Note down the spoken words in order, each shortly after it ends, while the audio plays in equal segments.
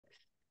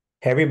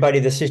Hey everybody,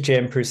 this is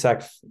Jim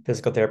Prusak,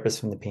 physical therapist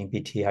from the Pain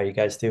PT. How you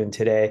guys doing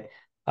today?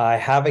 I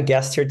have a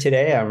guest here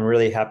today. I'm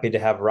really happy to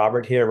have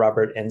Robert here,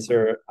 Robert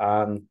Enzer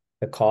on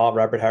the call.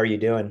 Robert, how are you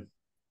doing?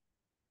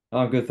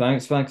 Oh, good.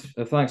 Thanks for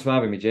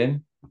having me,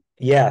 Jim.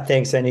 Yeah,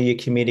 thanks. I know you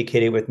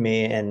communicated with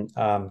me and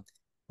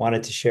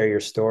wanted to share your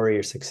story,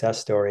 your success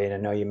story. And I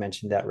know you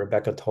mentioned that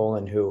Rebecca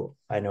Tolan, who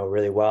I know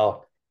really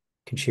well,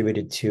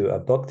 contributed to a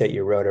book that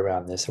you wrote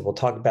around this. So we'll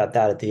talk about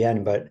that at the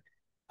end. But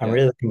I'm Yeah.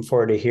 really looking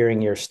forward to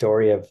hearing your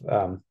story of,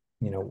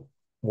 you know,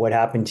 what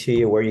happened to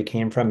you, where you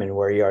came from, and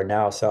where you are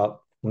now. So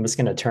I'm just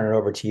going to turn it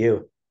over to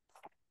you.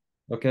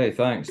 Okay.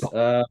 Thanks.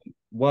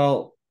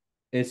 Well,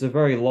 it's a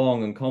very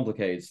long and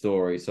complicated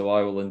story, so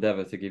I will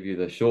endeavor to give you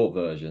the short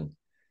version.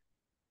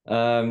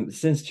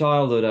 Since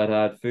childhood, I'd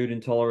had food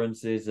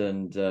intolerances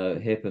and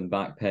hip and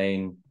back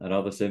pain and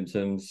other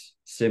symptoms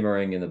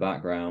simmering in the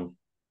background.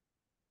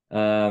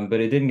 But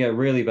it didn't get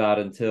really bad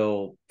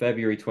until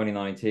February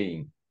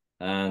 2019,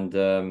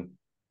 and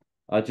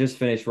I just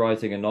finished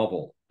writing a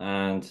novel,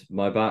 and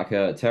my back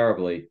hurt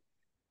terribly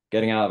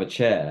getting out of a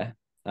chair,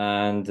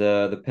 and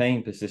the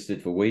pain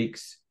persisted for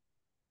weeks.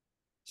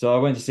 So I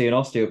went to see an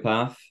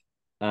osteopath,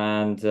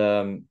 and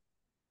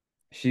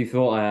she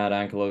thought I had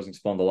ankylosing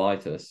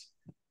spondylitis.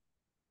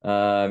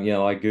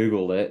 I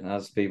Googled it,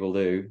 as people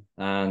do,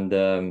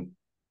 and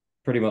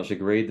pretty much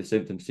agreed the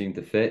symptoms seemed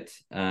to fit.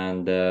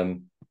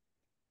 And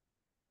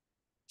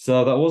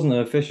so that wasn't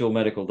an official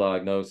medical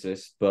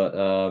diagnosis, but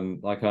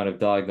I kind of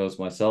diagnosed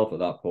myself at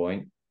that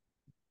point.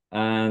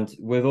 And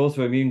with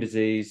autoimmune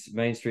disease,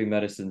 mainstream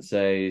medicine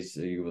says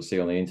you will see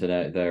on the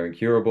internet they're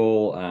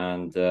incurable,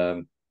 and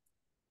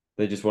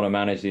they just want to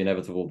manage the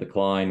inevitable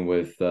decline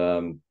with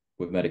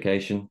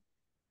medication.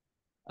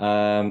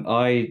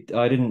 I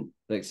didn't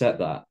accept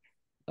that.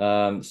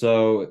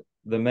 So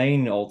the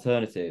main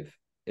alternative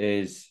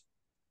is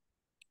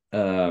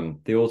the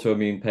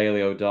autoimmune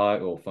paleo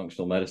diet or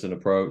functional medicine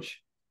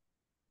approach,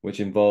 which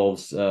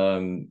involves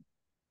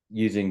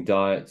using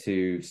diet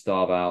to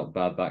starve out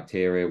bad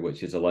bacteria,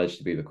 which is alleged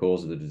to be the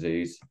cause of the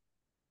disease.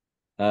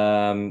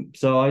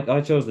 So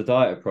I chose the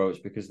diet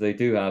approach because they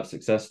do have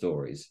success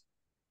stories.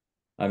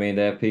 I mean,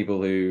 they have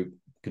people who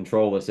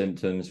control the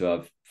symptoms, who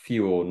have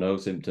few or no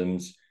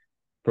symptoms,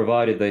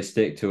 provided they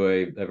stick to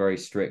a very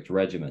strict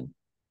regimen.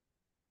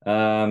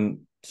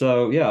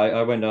 So yeah,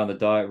 I went down the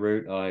diet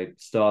route. I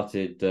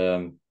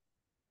started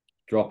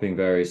dropping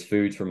various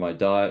foods from my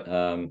diet.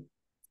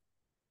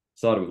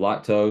 Started with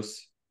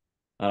lactose,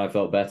 and I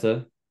felt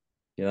better,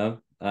 you know.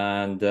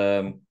 And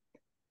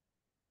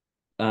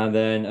then,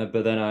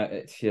 but then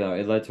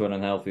it led to an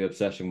unhealthy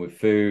obsession with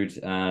food,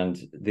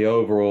 and the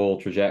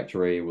overall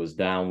trajectory was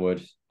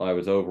downward. I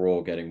was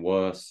overall getting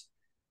worse,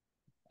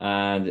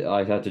 and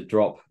I had to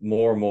drop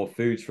more and more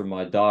foods from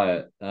my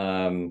diet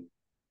to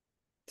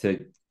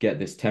get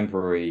this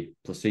temporary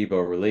placebo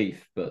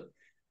relief. But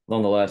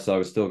nonetheless, I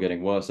was still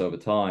getting worse over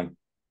time.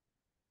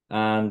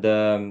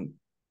 And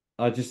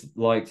I just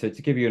like to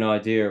give you an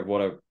idea of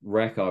what a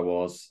wreck I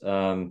was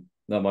at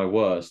my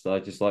worst. I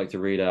just like to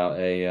read out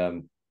a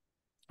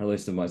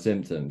list of my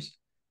symptoms.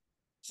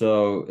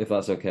 So if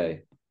that's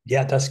okay.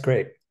 Yeah, that's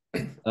great.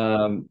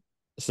 Um,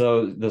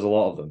 so there's a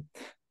lot of them.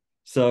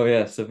 So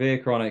yeah, severe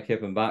chronic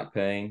hip and back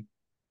pain,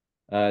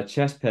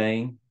 chest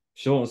pain,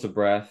 shortness of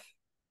breath,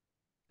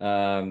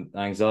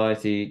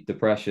 anxiety,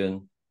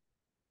 depression,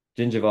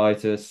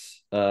 gingivitis,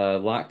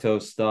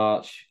 lactose,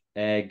 starch,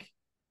 egg,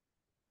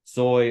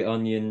 soy,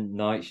 onion,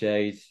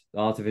 nightshade,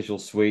 artificial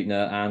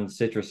sweetener, and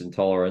citrus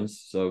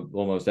intolerance. So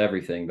almost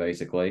everything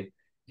basically.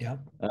 Yeah.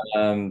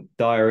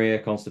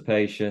 Diarrhea,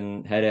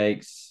 constipation,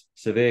 headaches,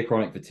 severe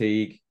chronic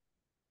fatigue,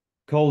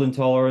 cold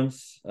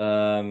intolerance,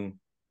 massive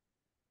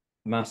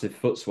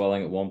foot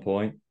swelling at one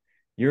point,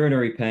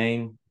 urinary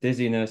pain,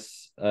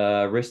 dizziness,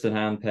 wrist and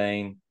hand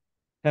pain,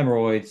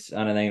 hemorrhoids,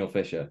 and an anal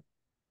fissure.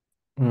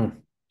 Mm.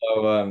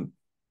 So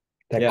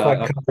That yeah,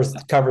 quite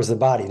covers the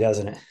body,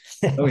 doesn't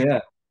oh it?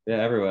 yeah, yeah,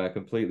 everywhere,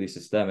 completely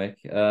systemic.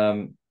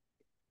 So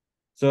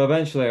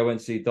eventually I went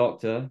to see a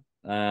doctor,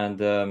 and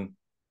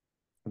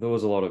there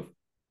was a lot of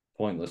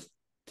pointless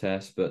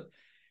tests, but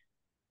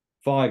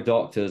five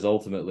doctors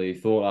ultimately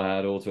thought I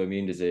had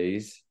autoimmune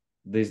disease.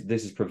 This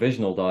is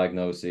provisional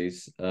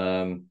diagnoses.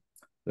 They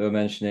were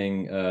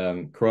mentioning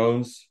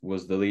Crohn's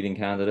was the leading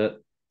candidate,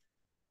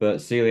 but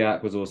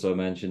celiac was also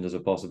mentioned as a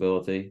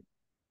possibility.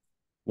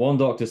 One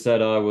doctor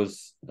said I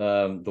was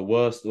the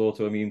worst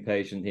autoimmune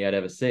patient he had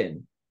ever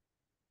seen,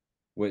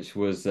 which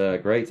was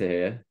great to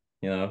hear.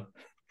 You know,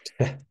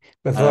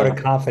 A vote of um,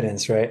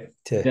 confidence, right?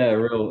 To yeah, a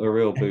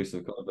real boost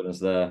of confidence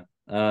there.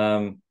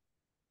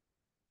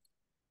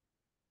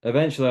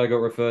 Eventually, I got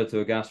referred to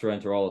a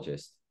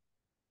gastroenterologist,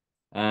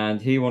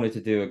 and he wanted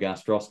to do a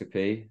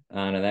gastroscopy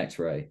and an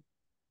X-ray,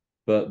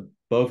 but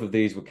both of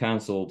these were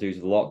cancelled due to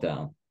the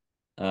lockdown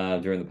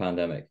during the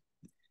pandemic.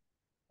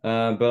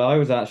 But I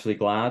was actually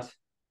glad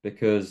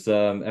because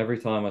every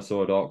time I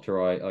saw a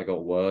doctor, I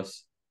got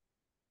worse.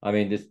 I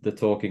mean,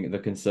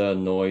 the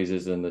concerned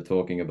noises, and the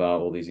talking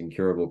about all these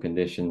incurable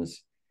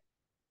conditions.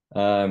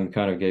 Kind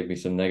of gave me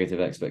some negative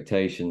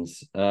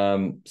expectations.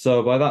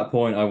 So by that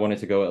point, I wanted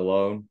to go it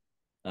alone.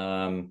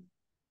 Um,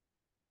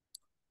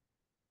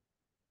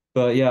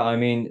 but yeah, I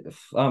mean,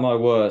 at my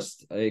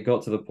worst, it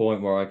got to the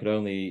point where I could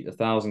only eat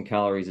 1,000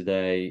 calories a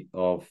day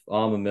of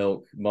almond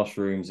milk,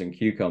 mushrooms, and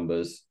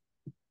cucumbers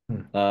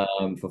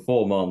Hmm. for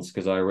 4 months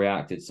because I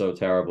reacted so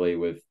terribly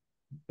with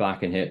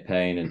back and hip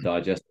pain and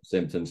digestive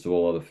symptoms to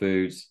all other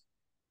foods.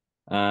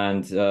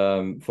 And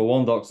for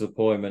one doctor's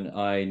appointment,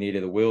 I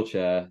needed a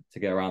wheelchair to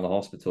get around the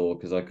hospital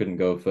because I couldn't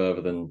go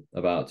further than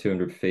about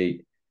 200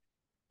 feet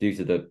due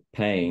to the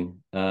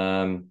pain.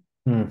 So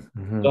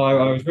Mm-hmm.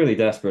 I was really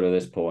desperate at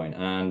this point.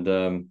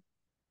 And,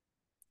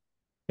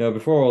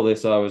 before all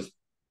this, I was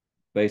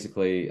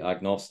basically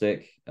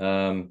agnostic.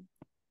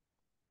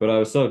 But I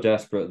was so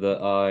desperate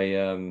that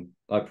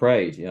I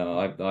prayed.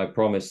 I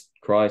promised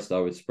Christ I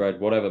would spread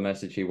whatever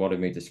message he wanted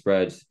me to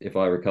spread if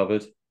I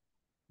recovered.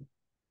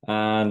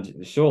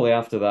 And shortly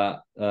after that,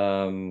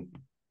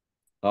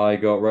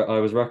 I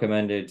was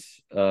recommended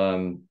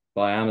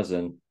by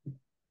Amazon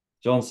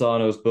John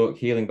Sarno's book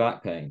Healing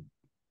Back Pain.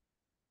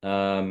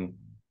 Um,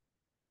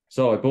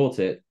 so I bought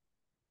it.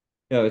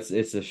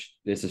 It's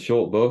a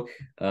short book,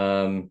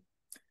 and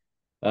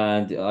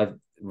I've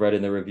read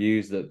in the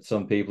reviews that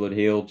some people had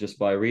healed just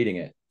by reading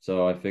it.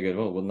 So I figured,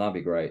 well, wouldn't that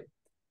be great?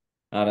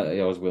 And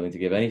I was willing to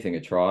give anything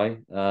a try.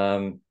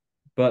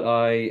 But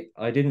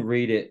I didn't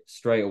read it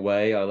straight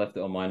away. I left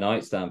it on my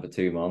nightstand for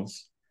 2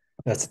 months.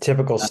 That's a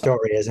typical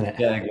story, isn't it?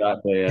 Yeah,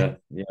 exactly. Yeah,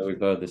 we've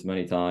heard this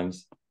many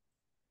times.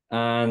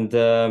 And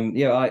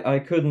yeah, I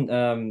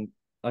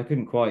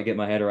couldn't quite get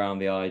my head around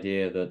the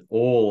idea that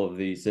all of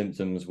these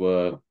symptoms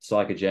were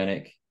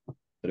psychogenic,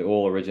 that it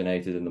all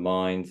originated in the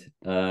mind.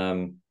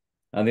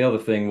 And the other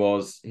thing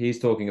was he's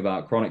talking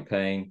about chronic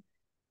pain.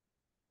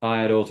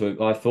 I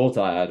thought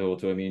I had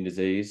autoimmune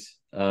disease.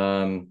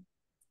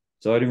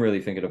 So I didn't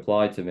really think it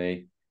applied to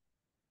me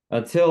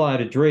until I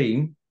had a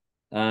dream.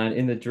 And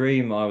in the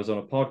dream, I was on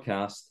a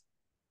podcast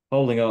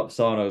holding up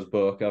Sarno's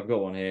book. I've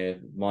got one here,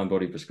 Mind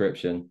Body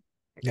Prescription.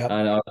 Yep.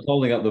 And I was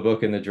holding up the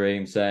book in the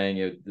dream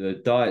saying, the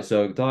diet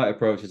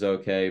approach is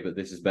okay, but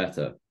this is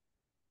better.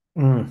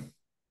 Mm.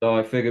 So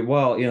I figured,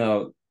 well,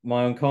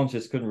 my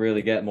unconscious couldn't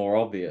really get more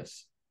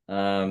obvious.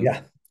 Um,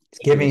 Yeah. It's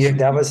giving you,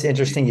 that was the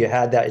interesting. You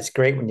had that. It's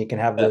great when you can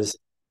have those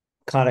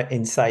kind of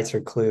insights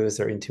or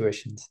clues or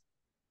intuitions.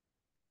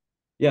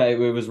 yeah, it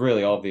was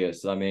really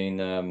obvious. I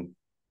mean,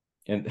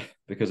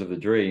 because of the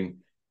dream.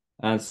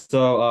 And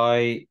so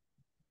I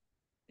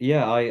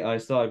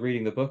started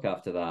reading the book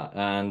after that.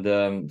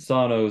 And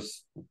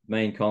Sarno's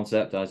main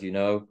concept, as you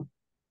know,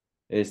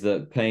 is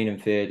that pain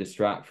and fear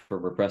distract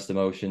from repressed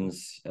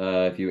emotions.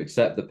 If you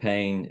accept the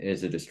pain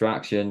is a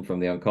distraction from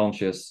the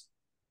unconscious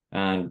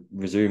and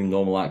resume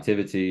normal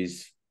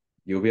activities,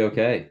 you'll be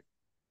okay.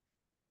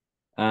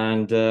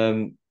 And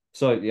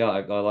so yeah,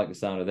 I like the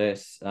sound of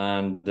this.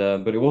 And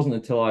but it wasn't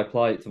until I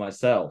applied it to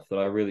myself that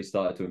I really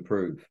started to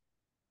improve.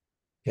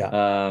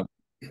 Yeah. Um,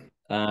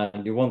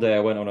 and one day I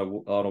went on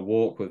a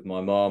walk with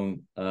my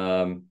mom,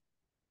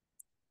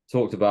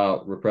 talked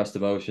about repressed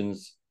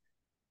emotions,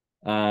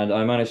 and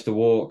I managed to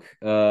walk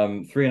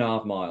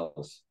 3.5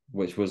 miles,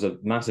 which was a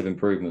massive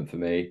improvement for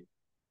me.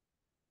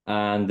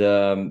 And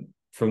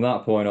from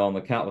that point on,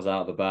 the cat was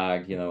out of the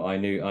bag. I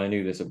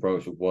knew this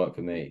approach would work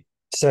for me.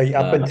 So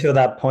up Uh, until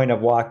that point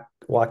of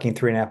walking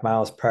 3.5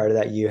 miles prior to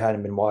that, you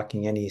hadn't been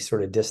walking any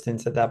sort of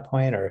distance at that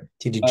point, or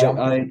did you I, jump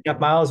I, 3.5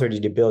 miles, or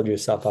did you build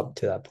yourself up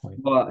to that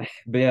point? but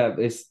yeah,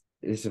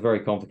 it's a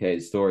very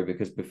complicated story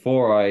because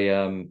before I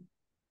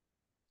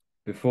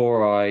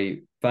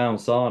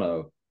found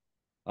Sarno,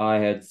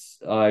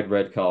 I'd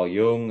read Carl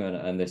Jung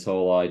and this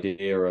whole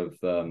idea of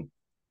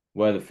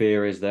where the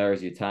fear is, there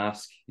is your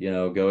task.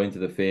 Go into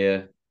the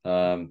fear.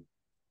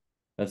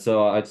 And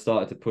so I'd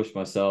started to push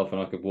myself,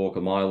 and I could walk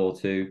a mile or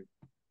two.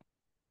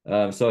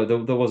 So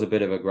there was a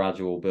bit of a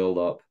gradual build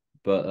up,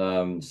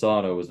 but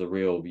Sarno was the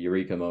real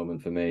eureka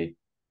moment for me.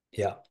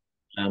 Yeah.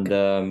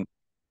 And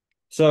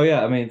so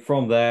yeah, I mean,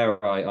 from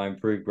there I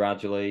improved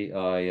gradually.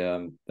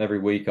 I every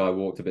week I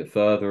walked a bit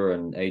further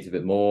and ate a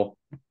bit more,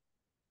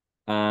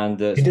 and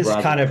You just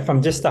gradually. kind of,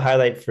 from just the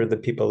highlight for the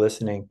people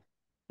listening,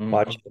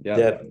 watch Yeah.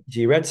 the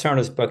you read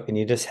Sarno's book and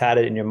you just had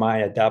it in your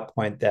mind at that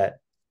point that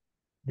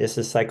this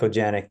is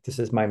psychogenic, this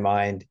is my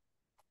mind,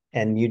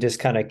 and you just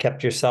kind of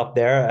kept yourself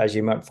there as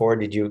you went forward.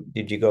 Did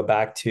you go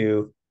back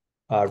to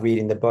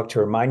reading the book to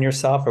remind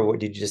yourself, or what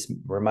did you just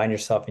remind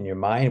yourself in your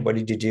mind? What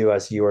did you do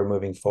as you were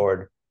moving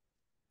forward?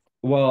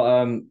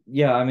 Well,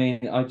 yeah, I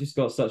mean, I just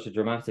got such a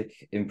dramatic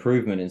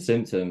improvement in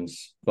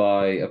symptoms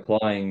by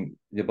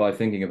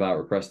thinking about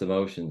repressed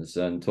emotions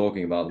and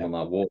talking about them Yeah.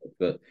 on that walk.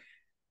 But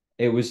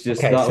it was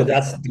just Okay, that so was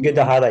that's good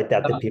to highlight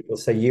that to people.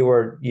 So you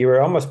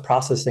were almost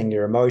processing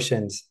your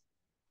emotions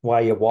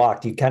while you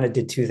walked. You kind of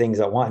did two things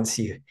at once.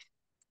 You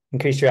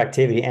increased your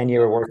activity and you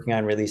were working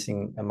on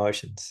releasing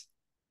emotions.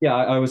 yeah,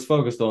 I was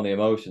focused on the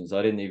emotions.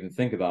 I didn't even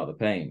think about the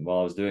pain while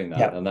I was doing that,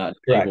 Yeah, and that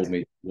enabled correct. me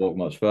to walk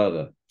much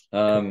further.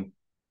 Correct.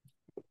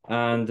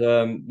 And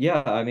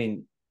yeah, I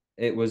mean,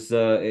 it was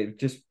it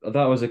just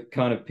that was a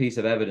kind of piece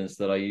of evidence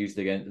that I used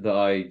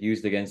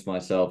against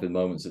myself in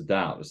moments of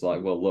doubt. It's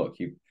like, well, look,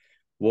 you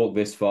walked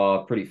this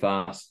far pretty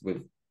fast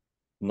with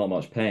not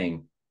much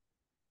pain.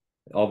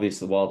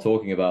 Obviously, while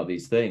talking about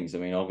these things, I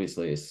mean,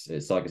 obviously,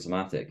 it's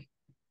psychosomatic.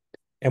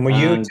 And were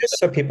you, And just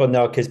so people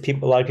know, because a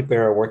lot of people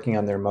are working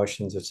on their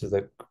emotions, which is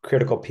a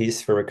critical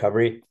piece for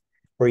recovery.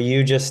 Were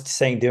you just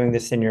saying, doing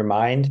this in your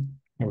mind?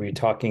 Or were you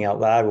talking out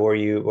loud? What were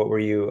you, how were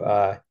you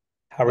oh,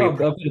 a bit of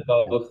practicing?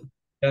 both.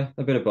 Yeah,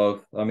 a bit of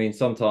both. I mean,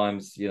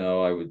 sometimes,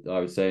 I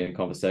would say it in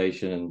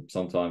conversation, and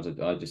sometimes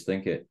I just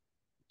think it.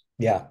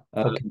 Yeah.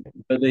 Um, Okay.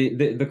 but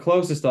the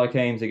closest I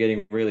came to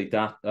getting really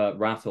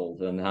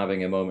rattled and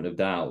having a moment of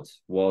doubt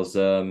was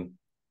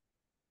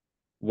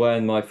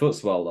when my foot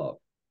swelled up,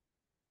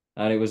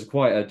 and it was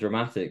quite a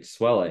dramatic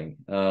swelling.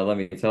 Let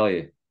me tell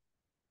you,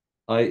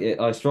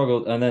 I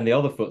struggled, and then the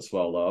other foot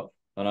swelled up,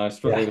 and it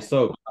Yeah. was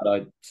so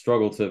bad I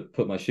struggled to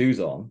put my shoes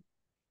on.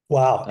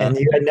 Wow. Uh, And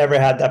you had never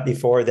had that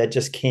before, that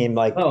just came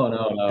like no, no,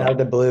 out no, of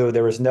the blue.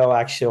 There was no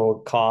actual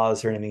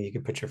cause or anything you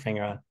could put your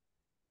finger on.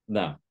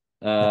 no.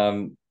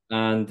 No.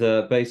 And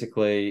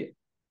basically,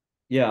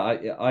 yeah,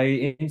 I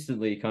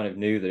instantly kind of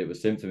knew that it was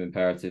symptom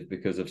imperative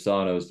because of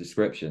Sarno's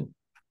description.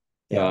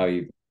 You Yeah. know,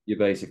 you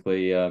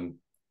basically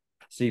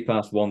see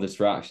past one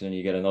distraction and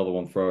you get another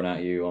one thrown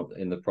at you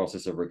in the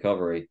process of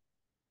recovery.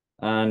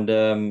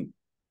 And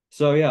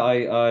so yeah,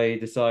 I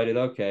decided,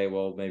 okay,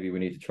 well, maybe we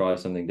need to try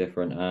something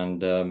different.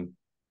 And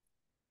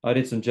I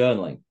did some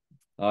journaling.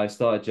 I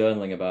started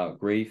journaling about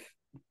grief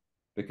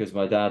because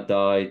my dad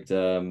died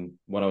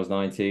when I was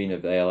 19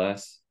 of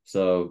ALS.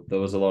 So there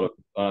was a lot of,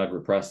 I'd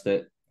repressed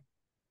it.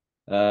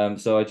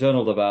 So I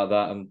journaled about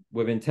that, and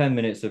within 10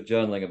 minutes of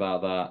journaling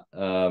about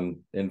that,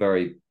 in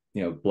very,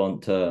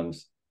 blunt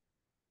terms,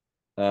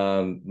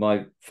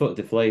 my foot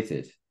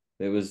deflated.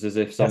 It was as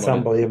if That's someone had,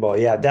 unbelievable.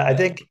 Yeah, I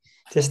think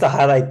just to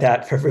highlight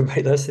that for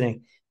everybody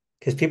listening,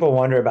 because people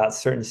wonder about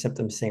certain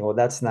symptoms, saying, "Well,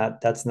 that's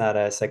not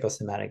a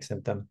psychosomatic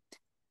symptom."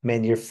 I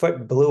mean, your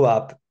foot blew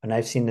up, and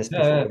I've seen this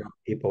before yeah, with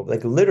people,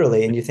 like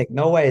literally, and you think,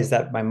 "No way is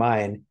that my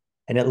mind,"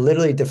 and it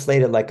literally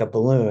deflated like a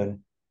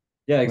balloon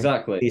yeah, when you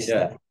exactly. released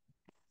Yeah. that.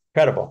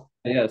 Incredible.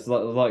 Yeah, it's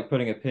like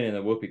putting a pin in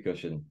a whoopee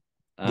cushion,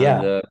 and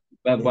Yeah,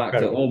 went back to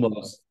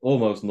incredible.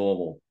 almost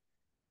normal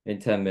in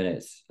 10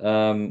 minutes.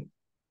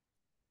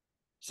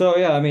 So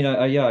yeah, I mean,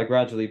 I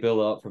gradually built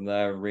up from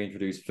there and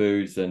reintroduced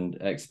foods and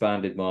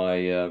expanded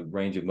my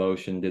range of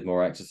motion, did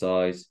more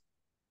exercise,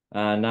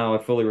 and now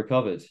I've fully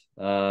recovered.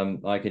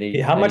 I can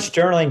eat How much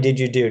anything. journaling did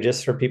you do,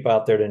 just for people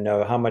out there to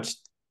know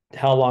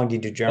how long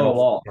did you Oh,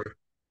 journal for?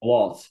 a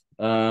lot.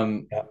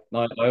 Yeah.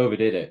 I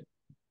overdid it,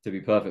 to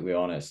be perfectly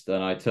honest,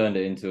 and I turned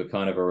it into a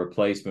kind of a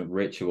replacement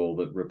ritual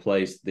that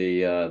replaced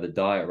the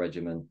diet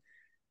regimen.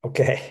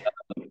 Okay.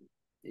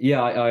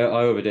 Yeah, I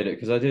overdid it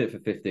because I did it for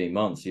 15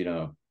 months,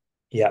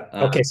 Yeah.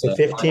 and Okay. So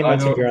 15 I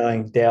months of know,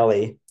 journaling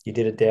daily. You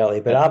did it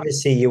daily, but yeah,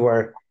 obviously you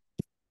were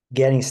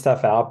getting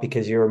stuff out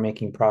because you were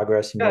making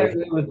progress and yeah,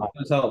 moving. it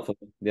was helpful,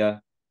 yeah.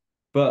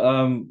 But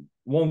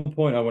one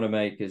point I want to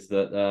make is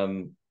that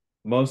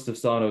most of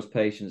Sarno's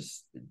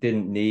patients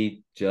didn't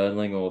need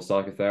journaling or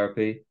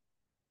psychotherapy.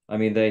 I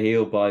mean, they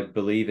healed by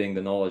believing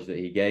the knowledge that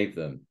he gave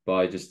them,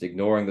 by just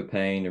ignoring the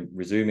pain and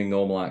resuming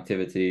normal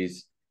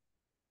activities.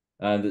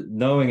 And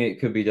knowing it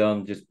could be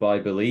done just by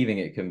believing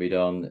it can be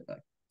done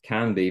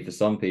can be, for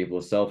some people,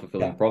 a Yeah.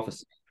 self-fulfilling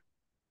prophecy.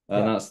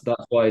 And Yeah.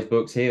 that's why his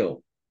books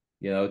heal.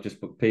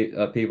 Just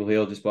people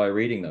heal just by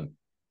reading them.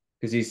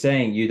 Because he's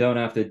saying you don't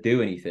have to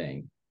do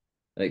anything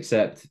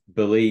except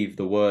believe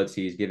the words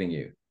he's giving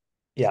you.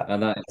 Yeah.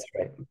 And that, That's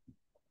right.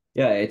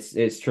 yeah,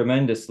 it's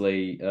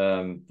tremendously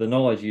the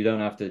knowledge you don't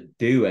have to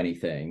do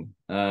anything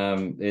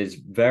is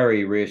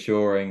very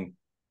reassuring,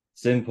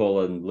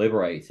 simple and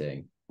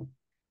liberating.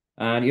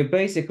 And you're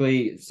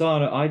basically,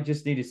 Sana, I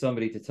just needed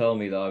somebody to tell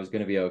me that I was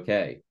going to be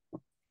okay.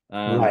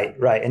 And Right.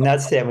 Right. And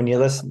that's it. When you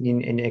listen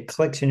and it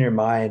clicks in your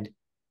mind,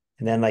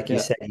 and then, like you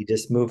yeah, said, you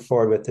just move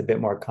forward with a bit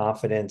more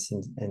confidence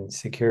and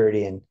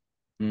security. And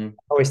mm, I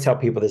always tell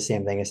people the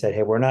same thing. I said,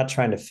 hey, we're not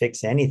trying to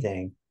fix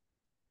anything.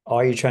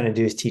 All you're trying to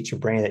do is teach your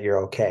brain that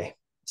you're okay,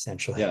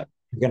 essentially. yeah,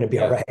 You're going to be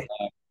all yeah,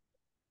 right.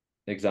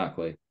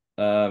 exactly.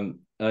 Yeah,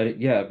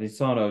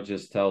 Bisano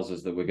just tells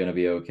us that we're going to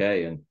be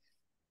okay. And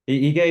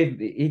he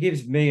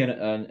gives me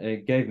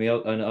and gave me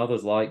and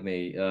others like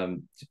me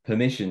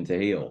permission to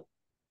heal,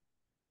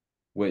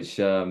 which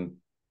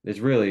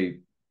is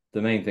really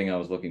the main thing I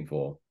was looking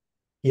for.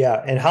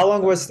 Yeah. And how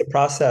long was the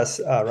process,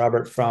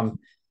 Robert, from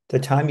the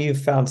time you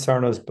found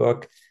Sarno's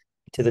book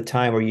to the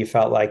time where you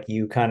felt like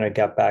you kind of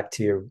got back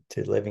to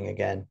living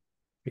again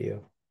for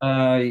you?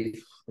 Uh,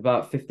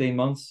 about 15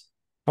 months.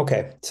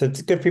 Okay. So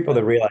it's good for people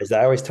to realize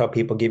that. I always tell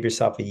people, give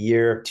yourself a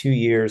year, 2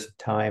 years of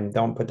time.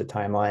 Don't put the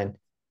timeline.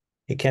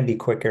 It can be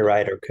quicker,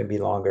 right? Or it could be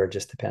longer. It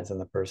just depends on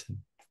the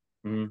person.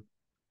 Mhm.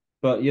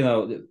 But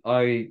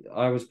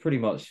I was pretty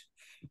much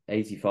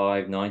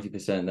 85,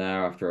 90%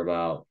 there after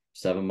about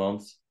 7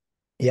 months.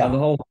 And Yeah. the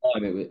whole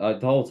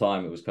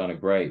time it was kind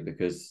of great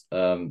because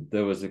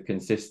there was a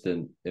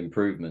consistent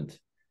improvement.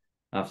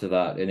 after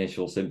that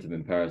initial symptom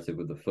imperative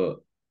with the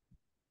foot.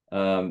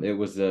 It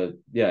was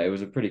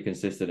a pretty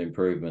consistent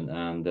improvement,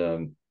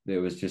 and it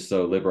was just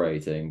so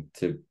liberating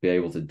to be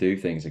able to do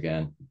things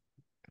again.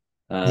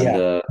 And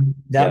Yeah.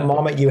 That yeah,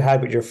 moment you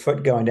had with your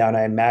foot going down,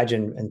 I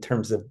imagine in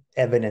terms of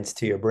evidence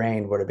to your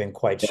brain would have been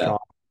quite yeah, strong,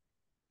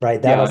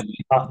 right? That yeah. was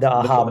the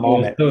aha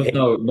moment, right?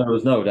 There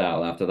was no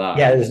doubt after that.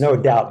 Yeah, It there's just no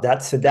doubt.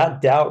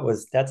 That doubt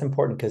that's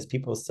important because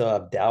people still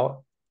have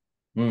doubt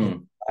in mm. their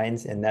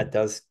minds, and that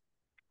does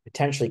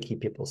potentially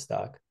keep people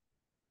stuck.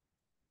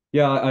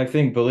 Yeah, I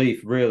think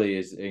belief really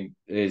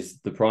is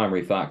the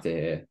primary factor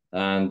here,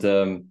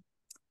 and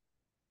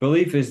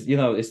belief is,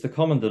 it's the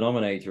common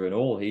denominator in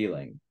all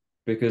healing,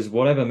 because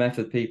whatever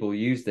method people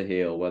use to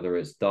heal, whether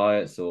it's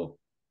diets or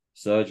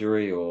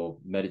surgery or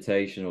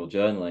meditation or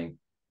journaling,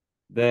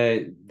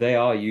 they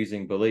are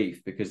using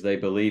belief because they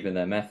believe in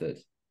their method.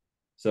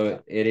 So Yeah,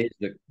 it is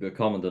the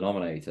common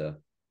denominator.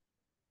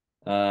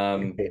 I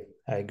Um, agree.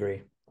 I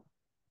agree.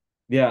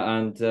 yeah,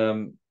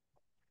 and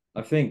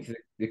I think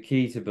the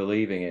key to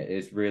believing it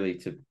is really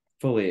to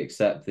fully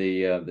accept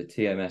the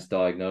TMS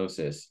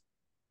diagnosis,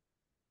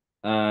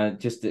 and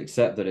just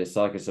accept that it's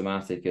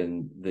psychosomatic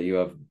and that you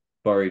have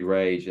buried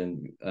rage,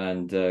 and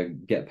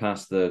get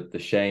past the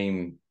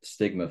shame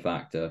stigma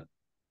factor. I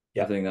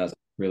Yeah. think that's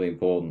really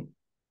important.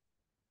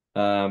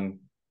 Um,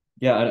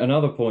 yeah,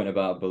 another point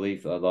about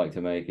belief that I'd like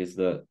to make is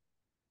that,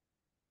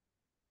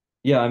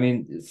 yeah, I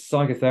mean,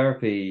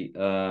 psychotherapy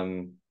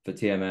for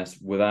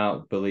TMS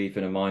without belief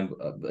in a mind,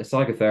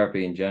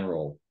 psychotherapy in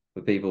general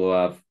for people who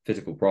have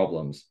physical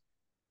problems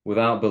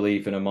without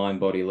belief in a mind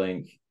body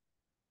link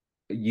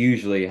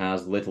usually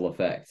has little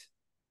effect.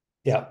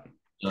 Yeah.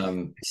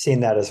 Um, I've seen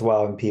that as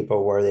well in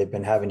people where they've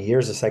been having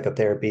years of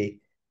psychotherapy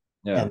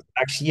yeah, and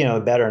actually,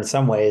 better in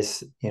some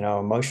ways,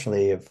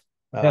 emotionally if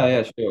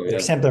yeah, sure, their yeah.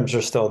 symptoms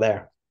are still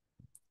there.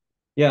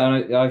 Yeah,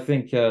 and I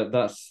think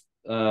that's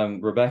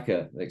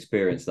Rebecca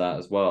experienced that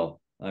as well.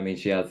 I mean,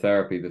 she had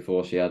therapy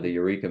before she had the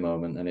eureka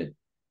moment, and it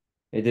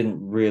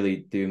didn't really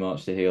do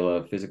much to heal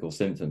her physical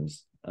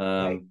symptoms.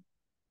 Right.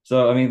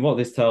 So, I mean, what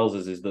this tells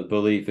us is that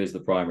belief is the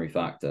primary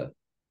factor,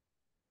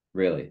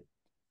 really.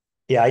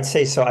 Yeah, I'd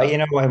say so.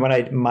 Uh,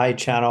 When my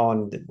channel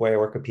and the way I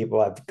work with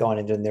people, I've gone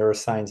into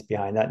neuroscience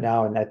behind that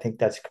now, and I think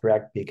that's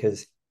correct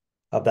because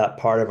of that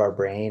part of our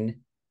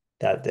brain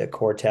that the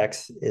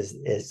cortex is.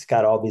 It's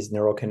got all these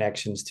neural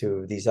connections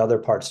to these other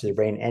parts of the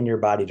brain and your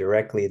body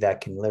directly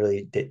that can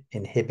literally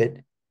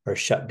inhibit or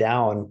shut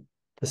down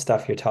the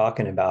stuff you're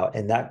talking about,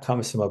 and that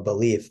comes from a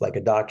belief. Like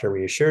a doctor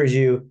reassures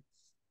you,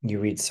 you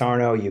read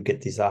Sarno, you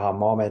get these aha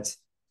moments.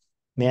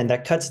 Man,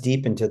 that cuts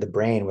deep into the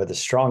brain with a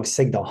strong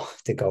signal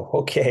to go,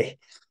 okay,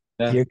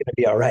 yeah, you're going to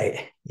be all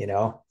right,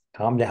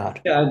 calm down.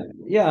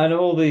 yeah, and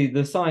all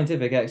the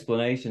scientific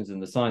explanations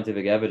and the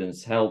scientific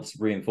evidence helps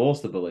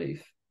reinforce the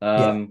belief.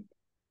 Yeah,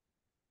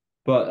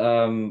 But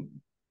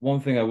one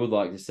thing I would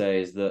like to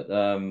say is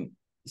that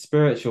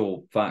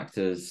spiritual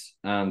factors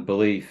and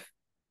belief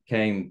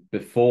came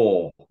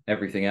before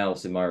everything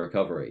else in my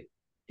recovery.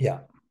 yeah.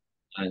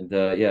 And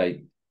yeah,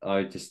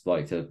 I'd just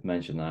like to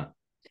mention that.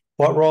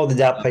 What role did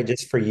that play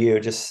just for you,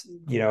 just,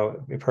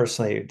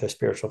 personally, the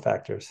spiritual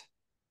factors?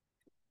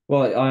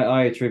 Well,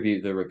 I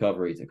attribute the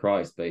recovery to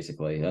Christ,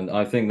 basically. And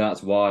I think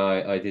that's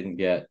why I didn't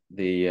get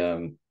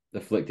the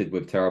afflicted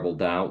with terrible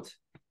doubt.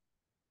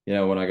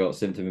 When I got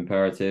symptom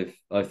imperative,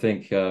 I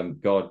think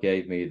God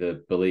gave me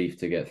the belief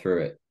to get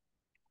through it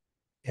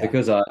Yeah,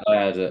 because I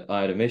had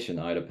a mission,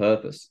 I had a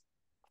purpose.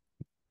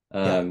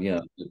 yeah,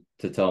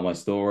 To tell my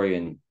story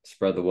and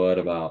spread the word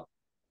about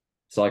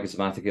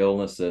psychosomatic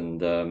illness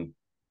and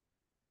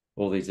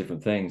all these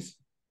different things.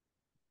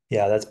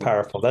 yeah. That's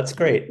powerful. That's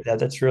great.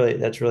 That's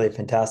really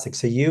fantastic.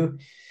 So you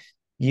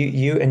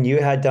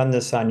had done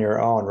this on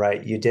your own,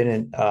 right? You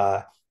didn't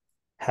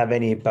have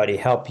anybody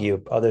help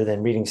you other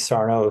than reading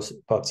Sarno's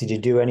books. Did you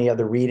do any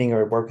other reading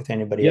or work with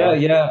anybody Yeah,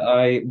 else? yeah.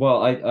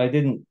 I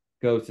didn't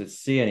go to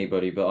see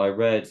anybody, but I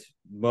read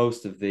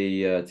most of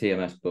the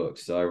TMS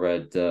books. I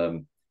read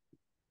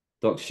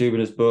Dr.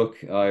 Schubina's book.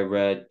 I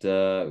read,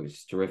 which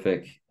is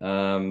terrific.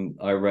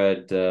 I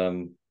read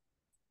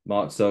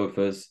Mark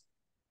Sofa's.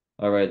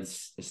 I read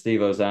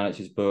Steve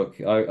Ozanich's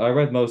book. I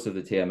read most of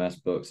the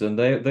TMS books, and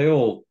they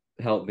all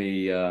helped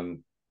me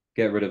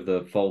get rid of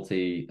the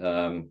faulty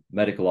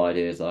medical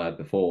ideas I had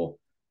before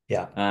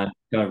Yeah. and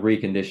kind of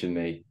recondition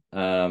me.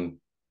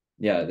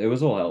 Yeah, it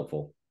was all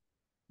helpful.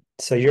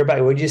 So you're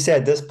back. Would you say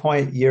at this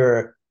point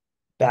you're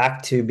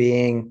back to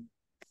being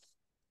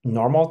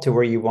normal to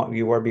where you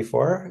were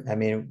before? I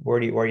mean, where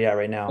are you at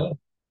right Yeah, now?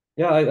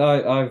 yeah.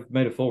 I've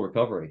made a full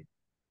recovery.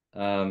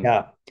 Um,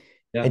 Yeah.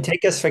 yeah, And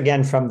take us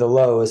again from the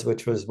lows,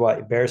 which was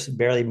what,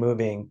 barely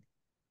moving,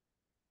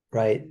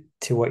 right,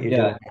 to what you're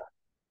yeah, doing.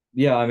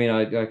 yeah. I mean,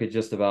 I could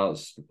just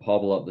about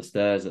hobble up the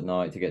stairs at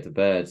night to get to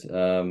bed.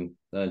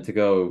 And to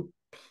go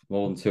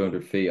more than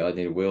 200 feet, I'd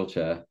need a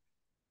wheelchair.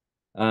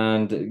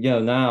 And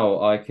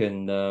now I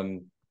can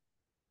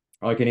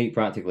eat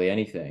practically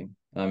anything.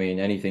 I mean,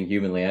 anything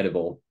humanly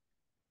edible.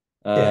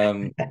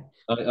 Yeah.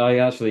 I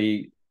actually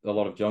eat a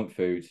lot of junk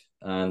food,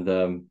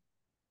 and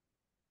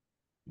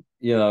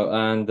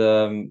And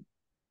the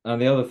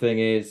other thing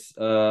is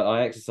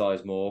I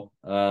exercise more.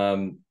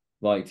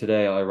 Like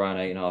today I ran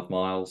 8.5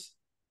 miles.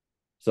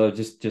 So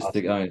just to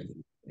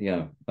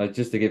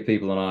just to give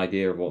people an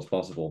idea of what's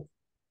possible.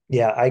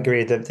 Yeah, I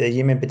agree that the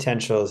human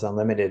potential is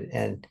unlimited,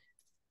 and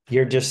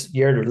you're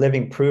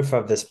living proof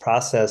of this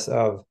process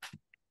of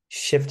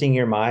shifting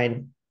your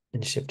mind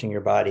and shifting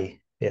your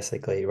body,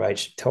 basically,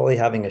 right? Totally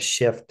having a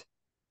shift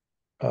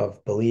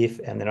of belief,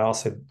 and then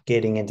also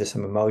getting into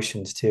some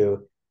emotions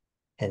too,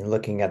 and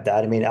looking at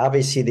that. I mean,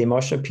 obviously, the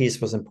emotional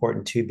piece was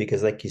important too,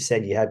 because, like you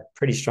said, you had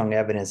pretty strong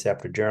evidence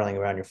after journaling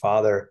around your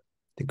father,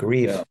 the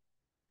grief Yeah.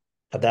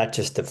 of that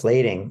just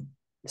deflating.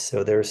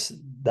 So there's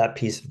that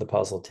piece of the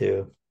puzzle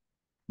too.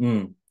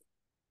 Mm.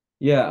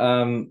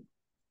 Yeah.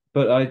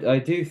 But I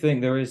do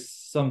think there is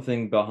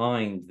something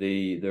behind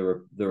the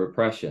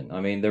repression.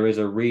 I mean, there is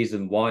a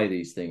reason why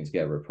these things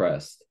get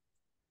repressed.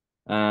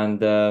 And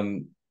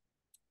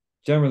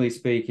generally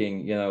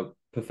speaking,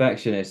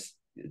 perfectionists,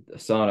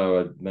 Sano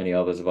and many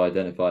others have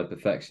identified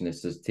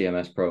perfectionists as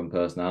TMS prone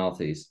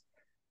personalities.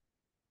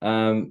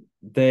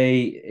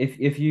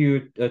 If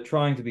you are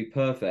trying to be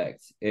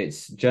perfect,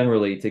 it's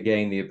generally to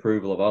gain the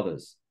approval of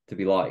others, to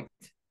be liked.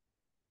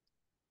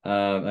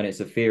 And it's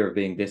a fear of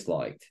being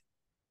disliked.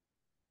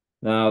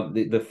 Now,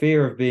 the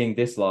fear of being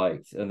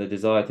disliked and the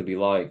desire to be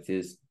liked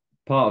is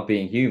part of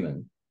being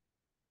human,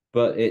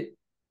 but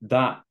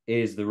that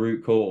is the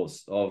root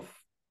cause of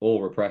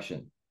all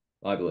repression,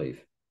 I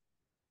believe.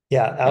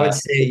 Yeah, I would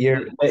say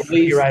you're At pretty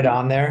least, right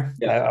on there.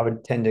 yeah, I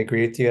would tend to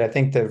agree with you. I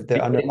think the it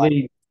underlying,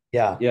 leads,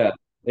 yeah, yeah,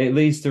 it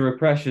leads to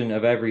repression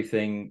of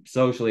everything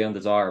socially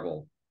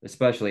undesirable,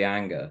 especially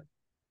anger,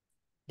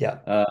 yeah.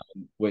 uh,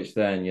 which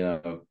then,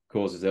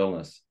 causes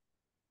illness.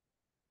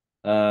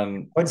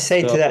 I would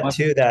say So to that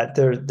too that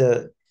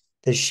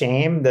the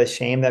shame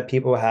that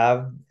people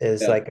have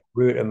is yeah, like a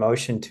root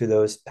emotion to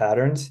those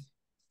patterns.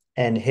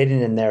 And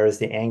hidden in there is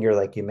the anger,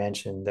 like you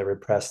mentioned, the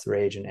repressed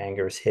rage and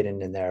anger is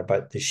hidden in there.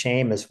 But the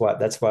shame is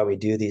that's why we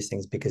do these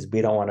things, because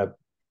we don't want to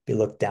be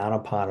looked down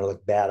upon or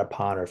look bad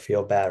upon or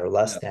feel bad or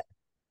less yeah, than.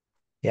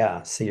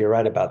 Yeah. So you're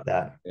right about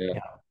that. yeah. Yeah.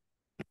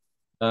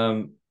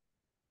 Um,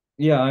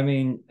 yeah, I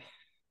mean,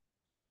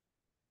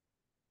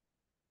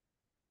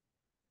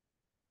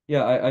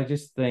 yeah, I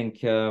just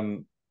think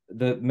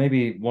that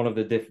maybe one of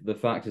the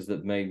factors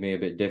that made me a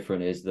bit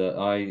different is that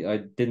I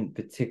didn't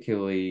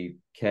particularly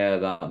care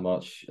that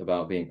much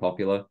about being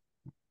popular.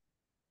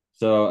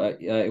 So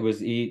it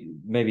was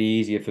maybe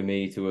easier for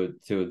me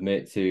to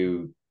admit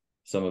to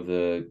some of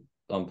the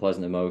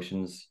unpleasant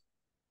emotions,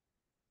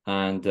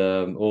 and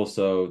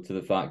also to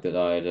the fact that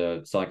I had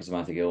a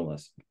psychosomatic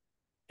illness.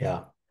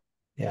 Yeah.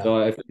 Yeah.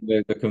 So I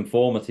think the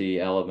conformity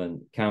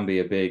element can be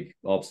a big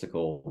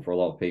obstacle for a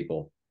lot of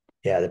people.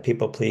 Yeah. The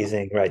people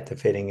pleasing, right? The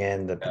fitting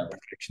in, the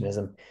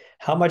perfectionism.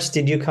 How much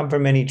did you come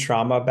from any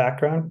trauma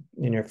background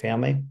in your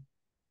family?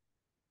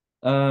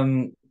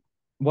 Um,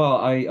 well,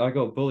 I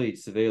got bullied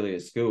severely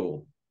at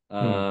school. Hmm.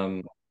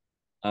 Um,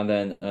 and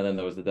then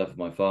there was the death of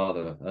my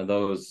father, and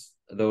there was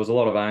a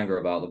lot of anger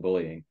about the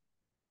bullying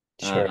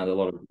Sure. and a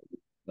lot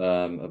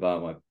of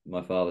about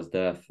my father's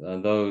death,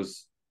 and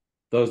those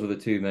were the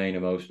two main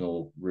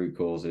emotional root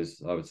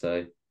causes, I would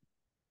say.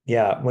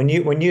 Yeah. When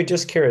you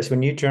just curious,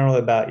 when you journal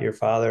about your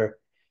father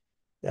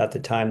at the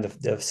time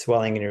the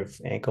swelling in your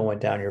ankle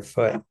went down your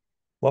foot,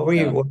 Yeah,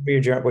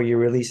 were you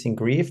releasing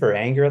grief or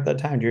anger at that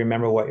time? Do you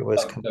remember what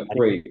was coming out of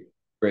your grief,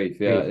 grief.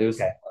 Yeah, grief? it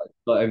was Okay.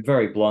 like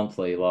very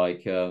bluntly,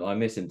 like I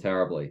miss him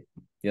terribly.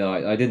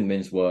 I didn't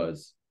mince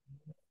words.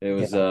 It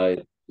was Yeah.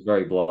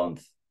 very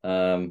blunt.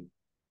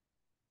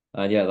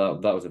 And yeah,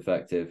 that was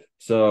effective.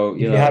 So,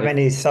 Did you have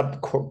any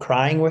sub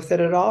crying with it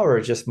at all, or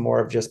just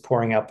more of just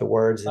pouring out the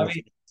words I and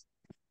mean,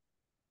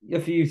 a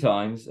few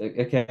times,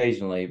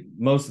 occasionally.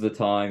 Most of the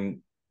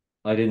time,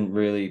 I didn't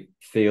really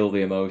feel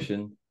the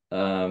emotion.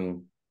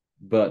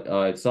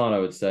 But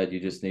Sano had said you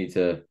just need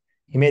to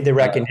you made the uh,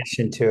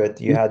 recognition to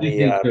it? You you had just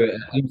the need to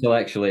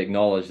intellectually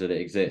acknowledge that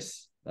it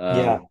exists.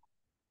 yeah.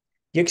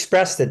 You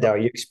expressed it though.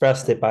 You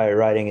expressed it by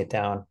writing it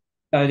down.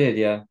 I did,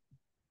 yeah.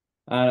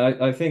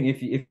 And I think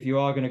if you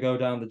are going to go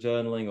down the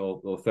journaling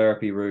or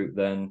therapy route,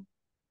 then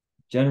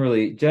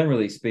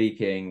generally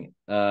speaking,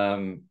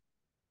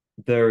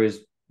 there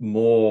is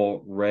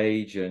more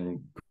rage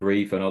and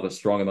grief and other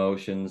strong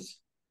emotions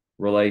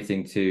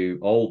relating to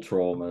old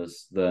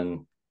traumas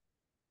than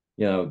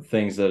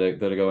things that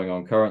are going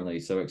on currently.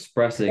 So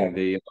expressing Correct.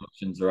 the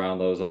emotions around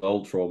those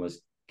old traumas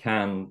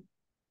can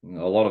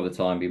a lot of the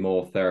time be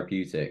more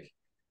therapeutic.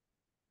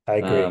 I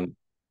agree. Um,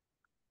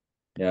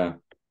 yeah.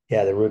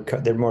 Yeah,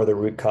 they're more the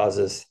root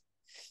causes.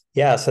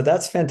 Yeah, so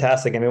that's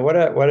fantastic. I mean, what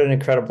an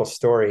incredible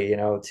story,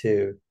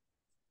 to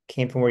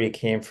came from where you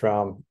came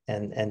from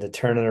and to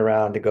turn it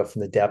around to go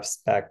from the depths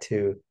back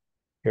to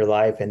your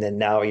life. And then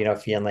now,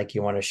 feeling like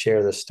you want to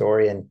share the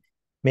story and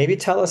maybe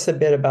tell us a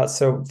bit about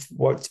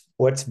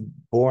what's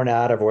born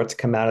out of what's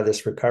come out of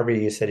this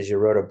recovery. You said as you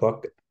wrote a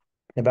book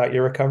about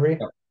your recovery.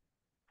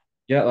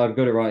 Yeah, I've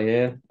got it right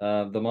here.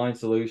 The Mind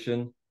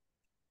Solution.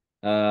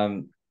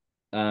 Um,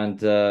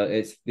 and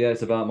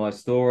it's about my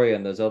story,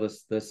 and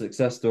there's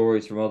success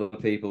stories from other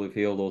people who've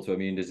healed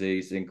autoimmune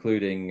disease,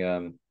 including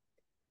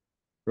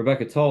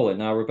Rebecca Tolan.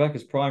 Now,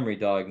 Rebecca's primary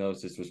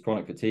diagnosis was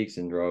chronic fatigue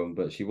syndrome,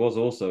 but she was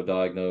also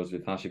diagnosed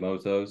with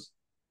Hashimoto's.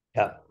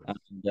 Yeah.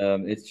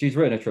 And she's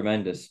written a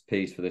tremendous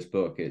piece for this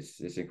book. It's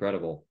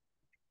incredible.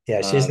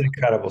 Yeah, she's Um, an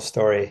incredible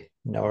story.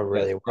 Know her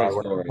yeah, really it's a great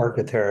well. story, Work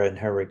with her in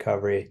her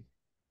recovery.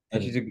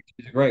 and And she's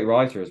a great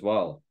writer as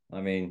well.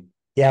 I mean,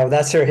 yeah, well,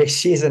 that's her.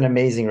 She's an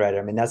amazing writer.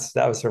 I mean,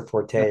 that was her yeah,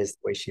 forte is the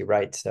way she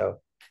writes. So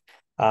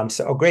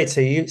oh great. So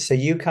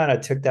you kind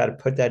of took that and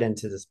put that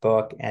into this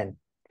book. And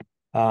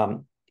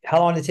how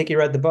long did it take you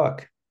to write the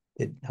book?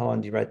 How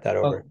long did you write that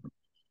over?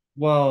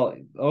 well, well,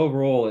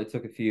 overall, it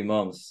took a few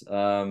months.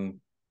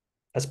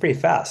 That's pretty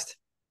fast.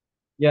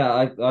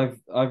 Yeah,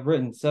 I've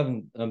written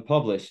seven and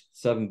published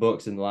seven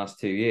books in the last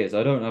 2 years.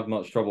 I don't have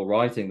much trouble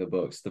writing the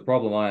books. The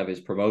problem I have is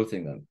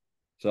promoting them.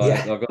 So I've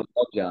Yeah. got a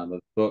logjam of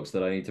books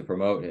that I need to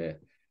promote here.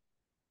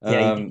 Yeah, you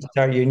need Um, to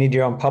start, you need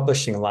your own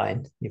publishing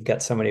line. You've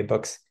got so many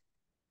books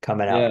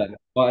coming out. yeah,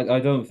 but I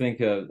don't think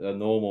a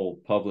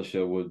normal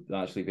publisher would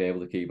actually be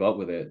able to keep up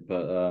with it.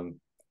 But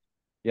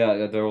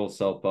yeah, they're all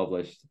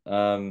self-published.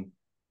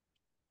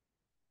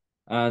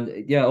 And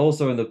yeah,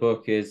 also in the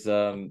book is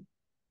a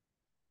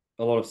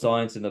lot of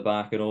science in the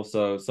back, and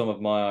also some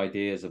of my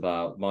ideas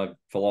about my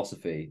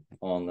philosophy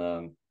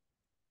on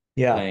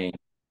Yeah. pain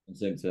and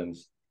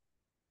symptoms.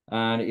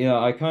 And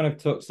I kind of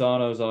took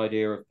Sarno's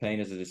idea of pain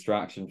as a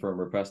distraction from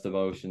repressed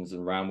emotions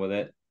and ran with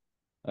it,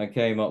 and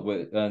came up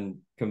with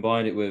and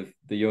combined it with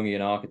the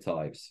Jungian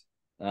archetypes.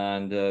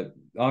 And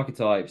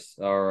archetypes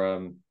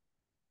are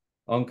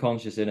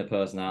unconscious inner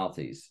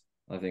personalities,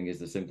 I think is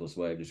the simplest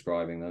way of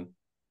describing them.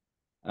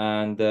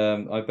 And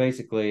I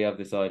basically have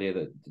this idea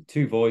that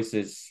two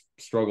voices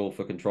struggle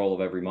for control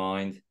of every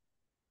mind.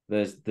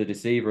 There's the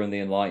deceiver and the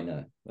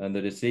enlightener, and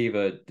the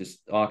deceiver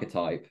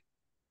archetype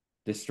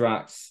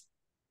distracts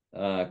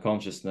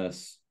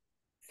consciousness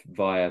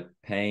via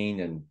pain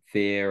and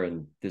fear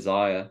and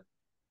desire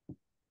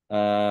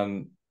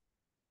um,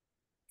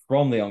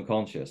 from the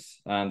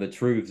unconscious and the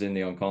truths in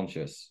the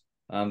unconscious.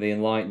 And the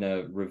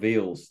enlightener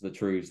reveals the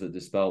truths that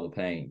dispel the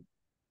pain.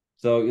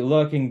 So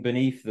lurking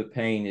beneath the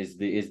pain is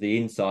the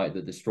insight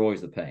that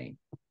destroys the pain.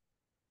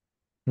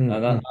 And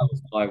that Mm-hmm.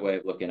 was my way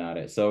of looking at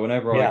it. So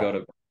whenever I Yeah. got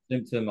a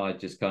symptom, I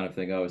just kind of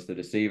think, oh, it's the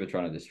deceiver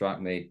trying to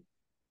distract me.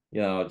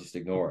 I'll just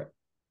ignore it.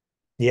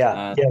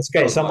 Yeah. And Yeah. It's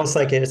great. that It's was my almost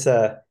like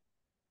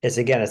it's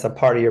again, it's a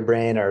part of your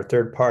brain or a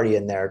third party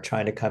in there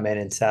trying to come in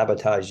and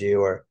sabotage you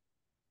or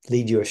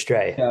lead you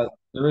astray. yeah,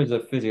 there is a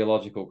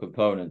physiological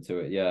component to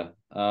it, yeah.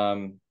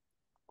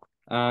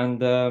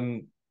 And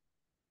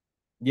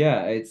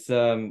yeah, it's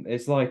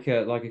like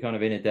a kind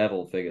of inner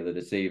devil figure, the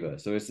deceiver.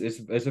 So it's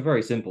a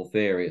very simple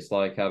theory. It's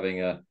like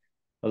having a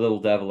little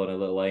devil and a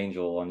little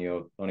angel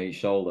on each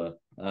shoulder.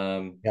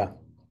 Yeah.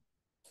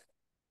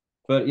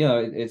 But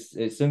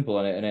it's simple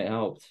and it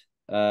helped.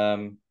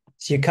 Um,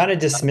 So you kind of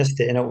dismissed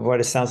it. And what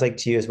it sounds like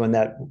to you is when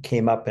that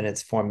came up in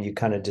its form, you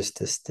kind of just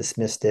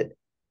dismissed it.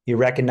 You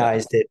yeah,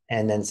 recognized it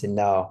and then said,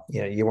 no,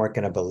 you weren't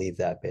going to believe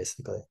that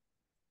basically.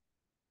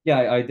 yeah,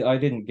 I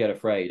didn't get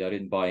afraid. I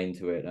didn't buy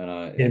into it,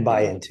 and You didn't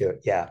buy into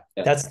it. Yeah.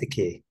 yeah, That's the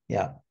key.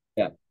 Yeah.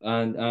 yeah,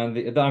 and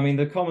I mean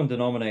the common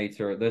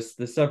denominator. There's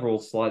several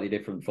slightly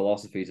different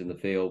philosophies in the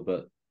field,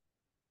 but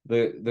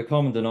the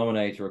common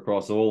denominator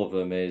across all of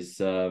them is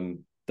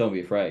don't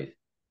be afraid,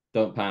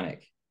 don't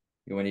panic.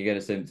 When you get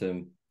a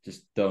symptom,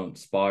 just don't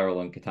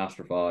spiral and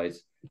catastrophize.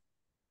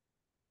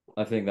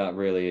 I think that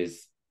really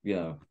is,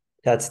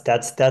 That's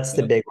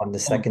the uh, big one,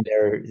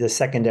 the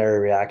secondary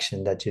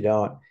reaction that you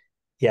don't,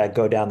 yeah,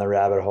 go down the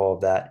rabbit hole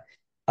of that.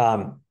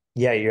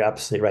 Yeah, you're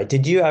absolutely right.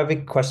 Did you I have a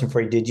question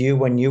for you? Did you,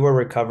 when you were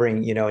recovering,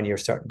 and you're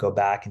starting to go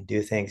back and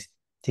do things,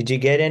 did you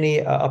get any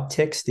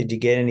upticks? Did you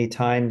get any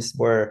times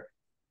where,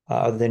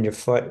 other than your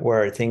foot,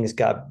 where things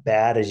got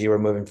bad as you were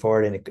moving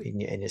forward and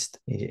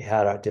you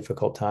had a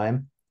difficult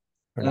time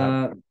or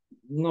not? uh,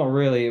 not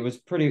really. It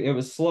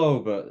was slow,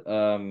 but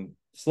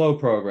slow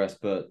progress,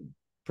 but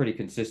pretty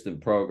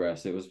consistent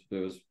progress. It was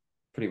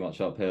pretty much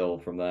uphill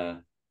from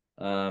there.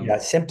 Yeah, Um,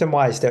 symptom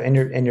wise, though,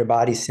 in your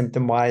body,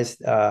 symptom wise,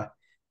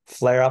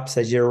 flare ups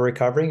as you're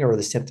recovering, or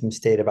the symptoms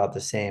stayed about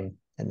the same,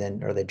 and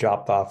then or they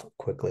dropped off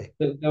quickly.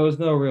 there was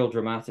no real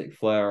dramatic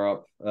flare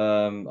up.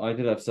 I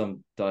did have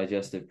some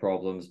digestive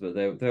problems, but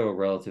they were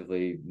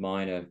relatively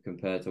minor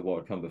compared to what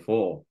had come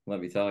before, let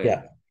me tell you.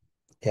 Yeah,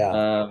 yeah.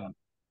 Um,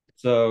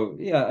 so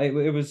yeah,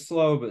 it was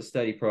slow but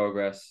steady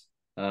progress,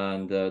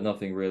 and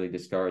nothing really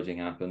discouraging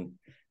happened.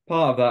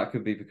 Part of that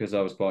could be because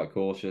I was quite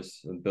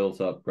cautious and built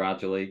up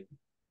gradually.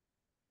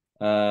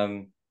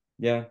 Um,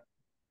 yeah,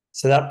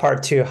 So that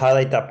part too,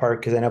 highlight that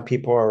part because I know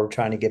people are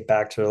trying to get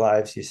back to their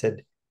lives. You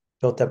said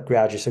built up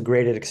gradually, so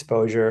graded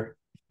exposure,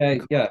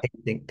 hey, yeah,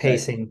 yeah,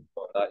 pacing.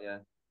 that, yeah,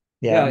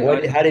 Yeah.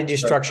 yeah. How did you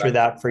structure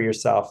that for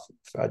yourself,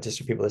 just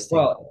for people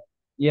listening? Well,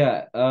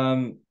 yeah.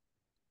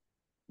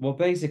 Well,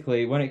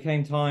 basically, when it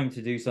came time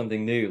to do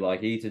something new,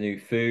 like eat a new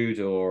food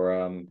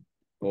or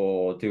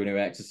do a new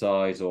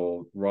exercise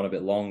or run a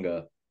bit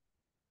longer,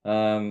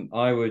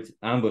 I would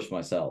ambush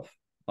myself.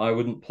 I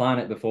wouldn't plan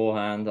it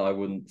beforehand. I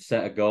wouldn't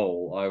set a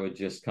goal. I would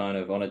just kind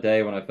of, on a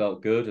day when I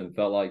felt good and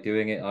felt like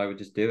doing it, I would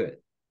just do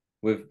it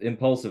with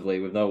impulsively,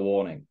 with no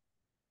warning.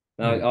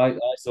 Now, Mm.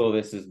 I saw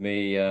this as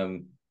me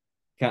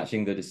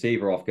catching the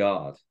deceiver off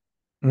guard.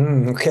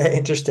 Okay,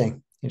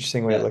 interesting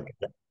way to Yeah. look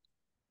at it.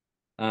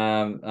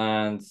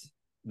 And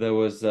there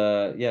was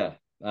yeah,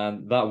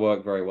 and that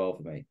worked very well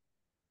for me.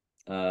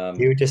 You Um,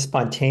 would just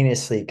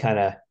spontaneously kind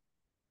of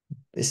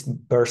just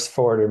burst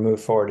forward or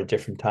move forward at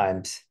different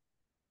times,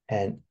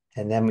 and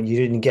then when you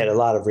didn't get a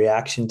lot of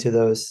reaction to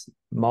those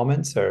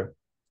moments, or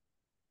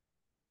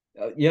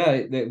yeah,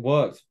 it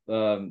worked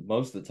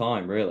most of the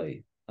time,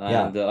 really.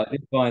 yeah, And I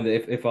did find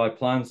that if I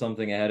planned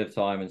something ahead of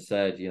time and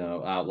said,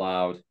 out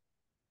loud,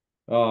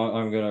 "Oh,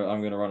 I'm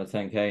gonna run a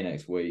 10K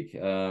next week,"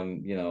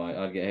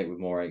 I'd get hit with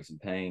more aches and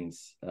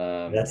pains.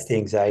 that's the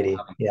anxiety.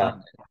 Yeah,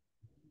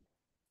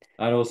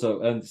 And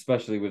also, and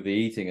especially with the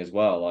eating as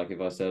well. Like if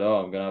I said, "Oh,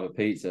 I'm gonna have a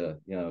pizza,"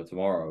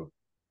 tomorrow,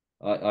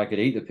 I could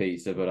eat the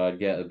pizza, but I'd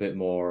get a bit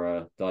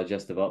more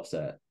digestive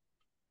upset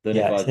than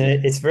if yeah. I just.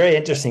 It's very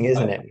interesting,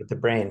 isn't it, with the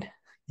brain?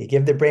 You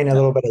give the brain a Yeah,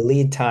 little bit of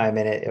lead time,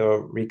 and it'll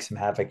wreak some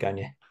havoc on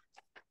you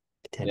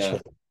yeah.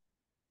 potentially.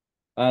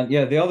 And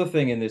yeah, the other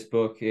thing in this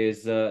book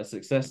is a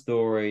success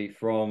story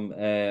from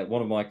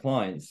one of my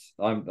clients.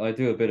 I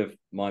do a bit of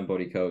mind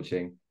body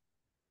coaching.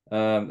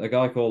 A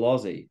guy called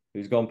Ozzy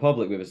who's gone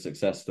public with a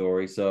success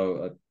story,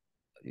 so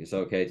it's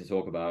okay to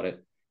talk about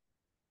it.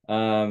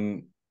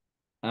 Um,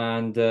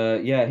 and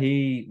yeah,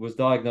 he was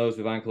diagnosed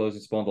with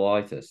ankylosing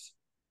spondylitis.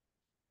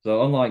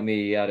 So unlike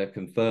me, he had a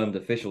confirmed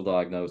official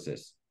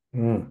diagnosis,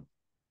 Mm,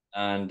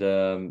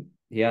 and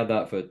he had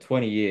that for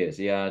 20 years.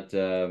 He had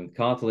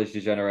cartilage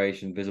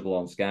degeneration visible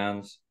on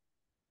scans.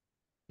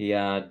 He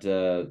had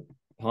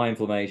high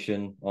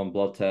inflammation on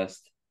blood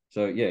test.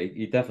 So yeah,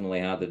 he definitely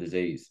had the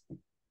disease.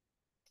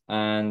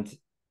 And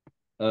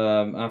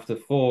after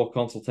 4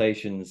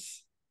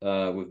 consultations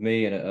with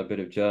me and a bit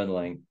of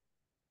journaling,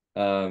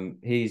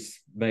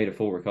 he's made a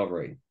full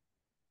recovery.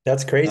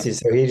 that's Uh, crazy.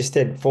 So he just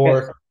did he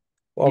four.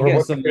 he Over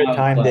gets what some period of mild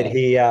time did flares.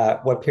 he?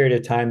 What period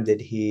of time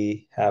did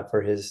he have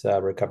for his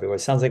recovery? Well, it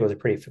sounds like it was a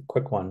pretty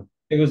quick one,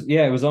 It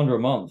was under a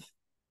month.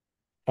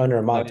 under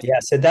a I month. mean, Yeah,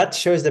 so that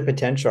shows the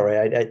potential,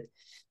 right?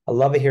 I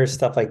love to hear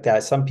stuff like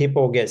that. Some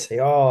people get say,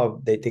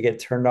 oh, they get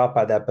turned off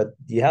by that, but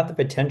you have the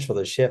potential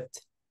to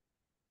shift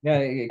yeah,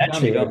 it can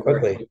potentially be very done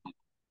very quickly. quickly.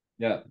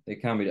 Yeah,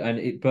 it can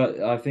be, but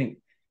I think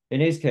in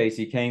his case,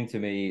 he came to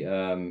me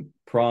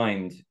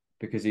primed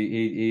because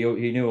he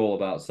knew all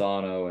about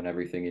Sano and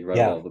everything. He'd read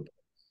a lot Yeah. of the,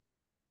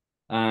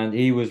 and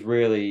he was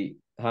really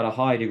had a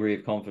high degree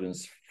of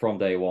confidence from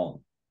day one.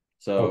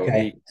 So Okay.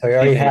 he So he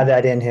already came had in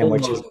that in him,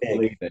 which is almost big.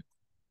 believing.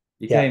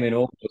 He Yeah. came in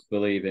almost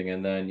believing,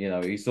 and then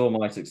he saw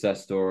my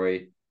success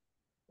story,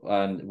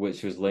 and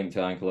which was linked to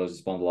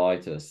ankylosing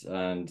spondylitis,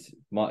 and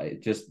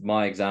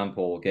my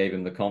example gave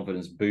him the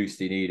confidence boost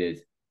he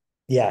needed.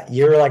 Yeah.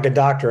 You're like a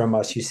doctor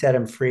almost. You set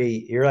him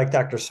free. You're like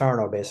Dr.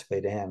 Sarno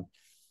basically to him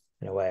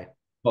in a way.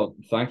 Well,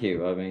 thank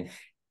you. I mean,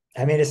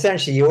 I mean,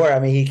 essentially you were. I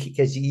mean, he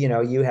because you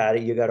had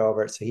it, you got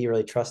over it, so he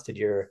really trusted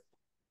your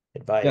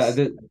yeah, advice.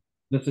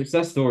 the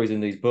success stories in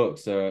these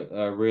books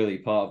are really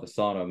part of the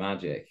Sano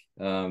magic,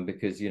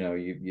 because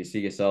you see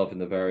yourself in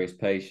the various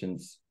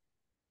patients,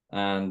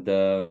 and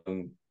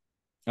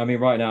I mean,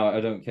 right now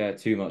I don't care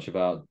too much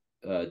about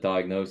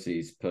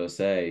diagnoses per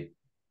se,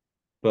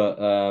 but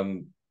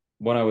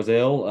when I was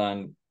ill,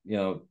 and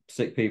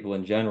sick people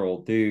in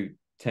general do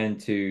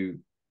tend to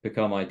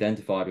become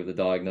identified with the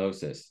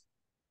diagnosis.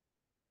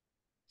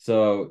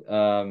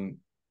 So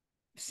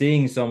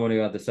seeing someone who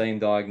had the same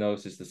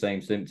diagnosis, the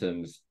same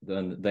symptoms,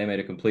 then they made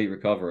a complete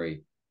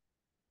recovery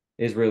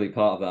is really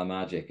part of that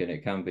magic, and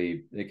it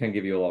can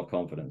give you a lot of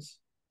confidence.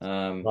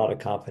 A lot of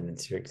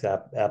confidence. You're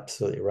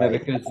absolutely Yeah, right.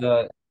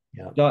 because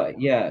Yeah.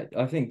 yeah,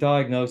 I think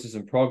diagnosis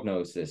and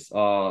prognosis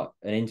are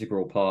an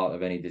integral part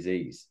of any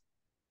disease.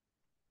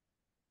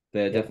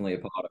 They're Yeah. definitely a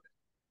part of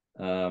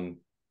it.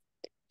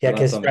 Yeah, So that's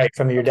because something. right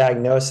from your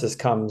diagnosis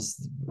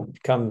comes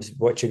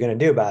what you're going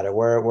to do about it,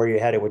 where you're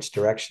headed, which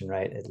direction,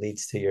 right? It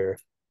leads to your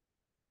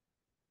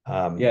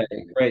Yeah, um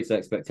it creates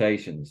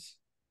expectations,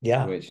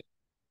 yeah, which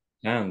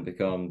can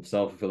become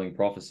self-fulfilling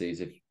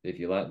prophecies if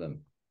you let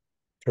them.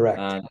 correct.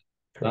 And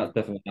Correct. that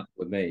definitely happened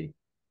with me.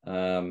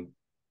 Um,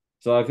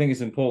 so I think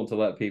it's important to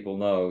let people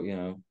know,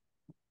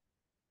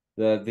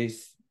 that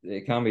these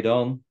it can be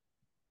done.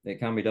 It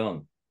can be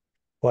done.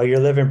 Well, you're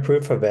living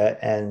proof of it,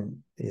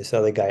 and this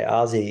other guy,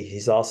 Ozzy,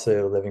 he's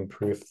also living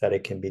proof that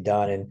it can be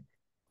done. And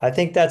I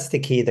think that's the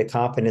key, the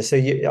confidence. So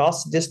you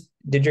also just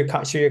did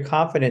so your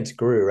confidence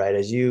grew, right?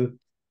 As you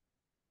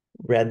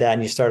read that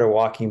and you started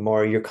walking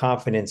more, your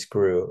confidence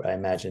grew, I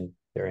imagine,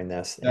 during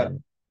this. Yeah,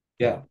 And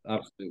yeah, yeah,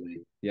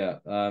 absolutely. Yeah.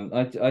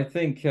 I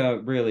think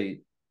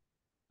really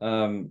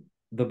um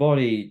the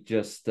body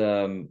just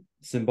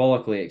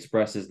symbolically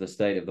expresses the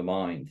state of the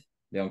mind,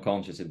 the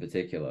unconscious in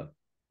particular.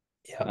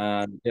 yeah,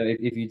 And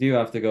if you do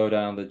have to go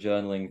down the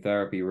journaling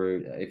therapy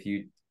route, if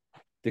you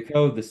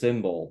decode the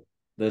symbol,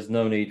 there's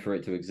no need for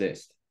it to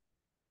exist.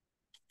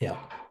 Yeah.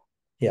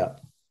 Yeah.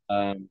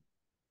 Um,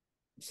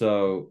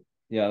 so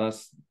yeah,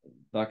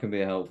 that can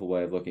be a helpful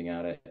way of looking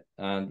at it.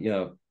 And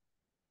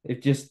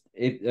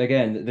it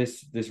again,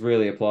 this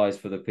really applies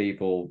for the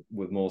people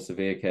with more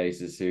severe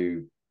cases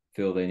who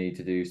feel they need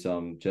to do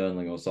some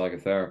journaling or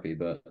psychotherapy,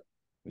 but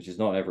which is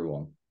not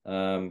everyone.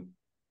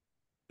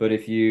 But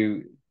if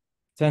you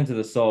tend to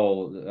the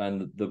soul,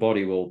 and the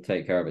body will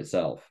take care of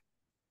itself,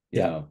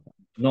 Yeah.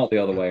 not the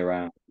other way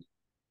around.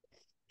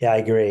 Yeah, I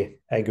agree.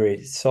 I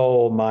agree.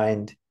 Soul,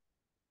 mind,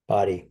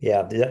 body.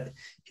 Yeah.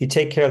 You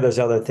take care of those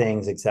other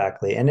things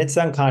exactly. And it's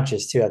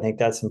unconscious too. I think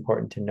that's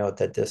important to note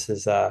that this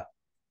is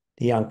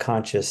the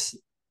unconscious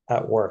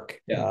at work.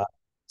 Yeah,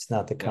 It's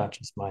not the yeah,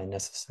 conscious mind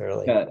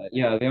necessarily.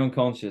 yeah. The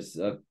unconscious.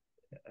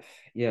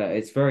 Yeah,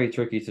 it's very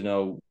tricky to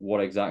know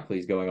what exactly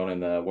is going on in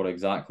there, what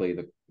exactly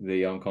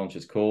the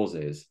unconscious cause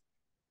is,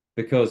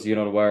 because you're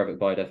not aware of it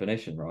by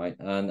definition, right?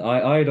 And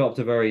I adopt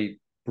a very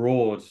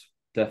broad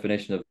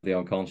definition of the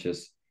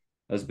unconscious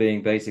as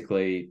being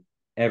basically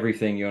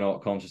everything you're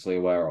not consciously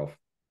aware of.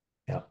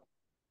 Yeah.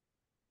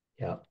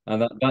 Yeah.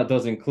 And that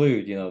does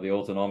include, the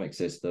autonomic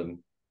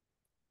system,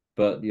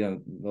 but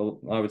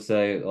I would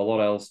say a lot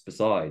else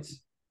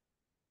besides.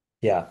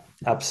 Yeah.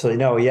 Absolutely.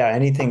 No, yeah.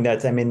 Anything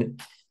that's, I mean,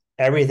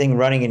 everything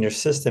running in your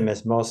system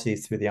is mostly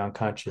through the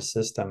unconscious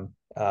system.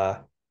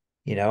 All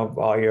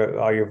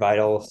your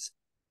vitals,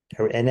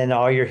 and then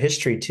all your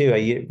history too.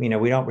 We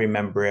don't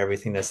remember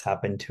everything that's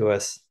happened to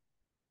us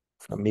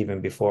from even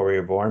before we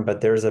were born,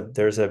 but there's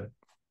a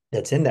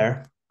that's in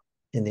there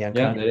in the Yeah,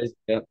 unconscious. it is.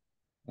 Yeah,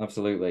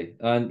 absolutely.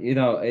 And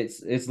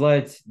it's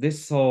led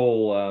this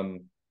whole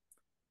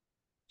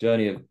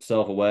journey of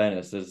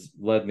self-awareness has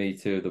led me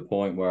to the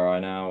point where I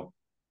now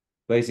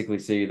basically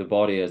see the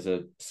body as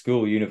a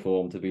school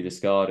uniform to be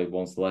discarded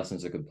once the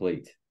lessons are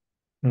complete.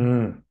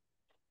 Mm,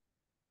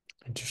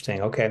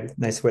 interesting. Okay,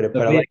 nice way to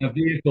put it. A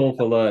vehicle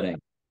for learning.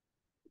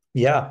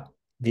 Yeah,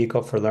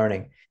 vehicle for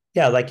learning.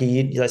 Yeah, like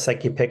it's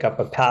like you pick up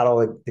a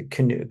paddle, the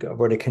canoe,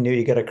 or the canoe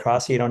you get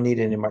across, you don't need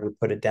it anymore to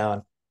put it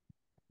down.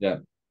 Yeah,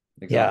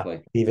 Yeah,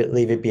 exactly.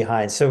 leave it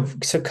behind. So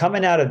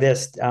coming out of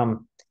this,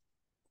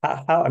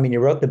 I mean, you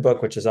wrote the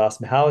book, which is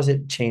awesome. How has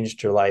it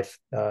changed your life?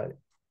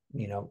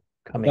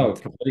 Coming No,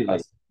 to completely.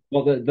 us.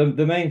 Well,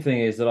 the main thing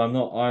is that I'm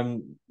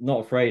not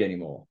afraid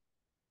anymore.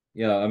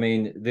 Yeah, I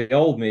mean, the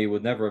old me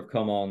would never have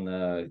come on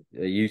a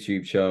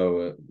YouTube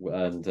show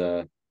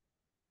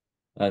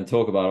and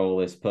talk about all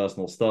this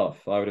personal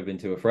stuff. I would have been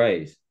too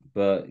afraid.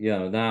 But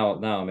now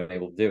I'm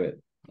able to do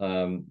it.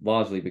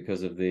 Largely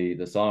because of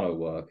the Sano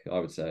work, I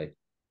would say.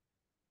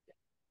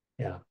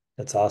 Yeah,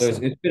 that's So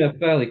awesome. it's been a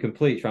fairly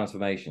complete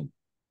transformation.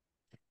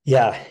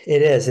 Yeah,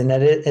 it is. And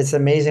it's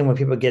amazing when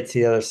people get to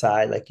the other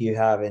side, like you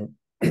have, and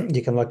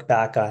you can look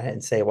back on it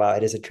and say, wow,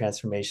 it is a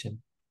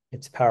transformation.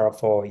 It's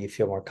powerful. You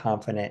feel more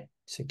confident,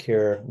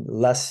 secure,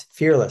 less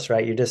fearless,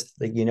 right? You're just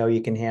like,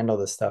 you can handle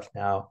this stuff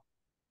now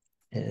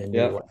in a new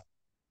Yeah, way.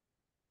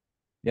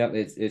 yeah,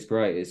 it's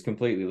great. It's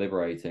completely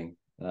liberating.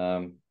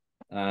 And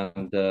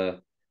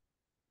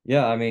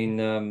yeah, I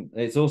mean,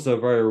 it's also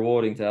very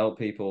rewarding to help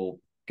people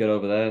get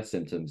over their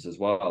symptoms as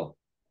well.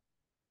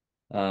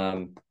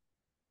 Um,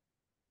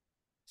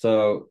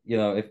 so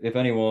if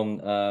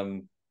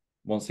anyone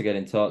wants to get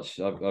in touch,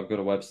 I've got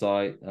a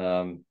website,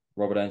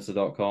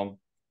 robertensor.com,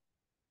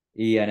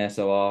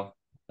 ENSOR.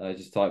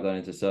 Just type that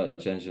into search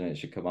engine, it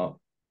should come up.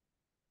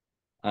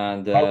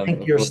 And I'll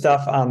link of your course,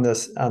 stuff on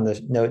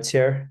the notes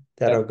here.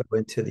 yeah, That'll go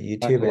into the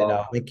thanks a YouTube, and lot.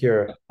 I'll link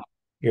your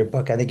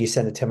book. I think you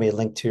sent it to me, a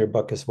link to your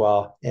book as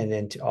well, and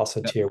then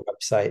also Yeah, to your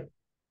website.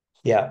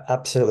 Yeah,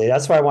 absolutely.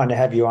 That's why I wanted to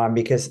have you on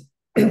because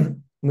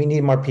we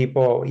need more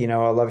people.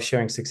 I love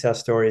sharing success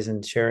stories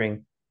and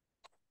sharing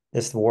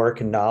this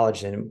work and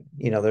knowledge. And,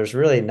 there's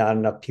really not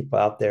enough people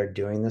out there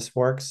doing this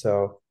work.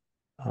 So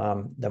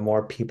the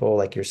more people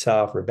like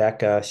yourself,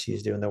 Rebecca,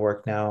 she's doing the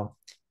work now.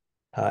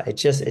 It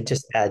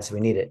just adds. We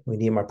need it. We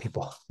need more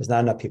people. There's not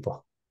enough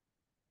people.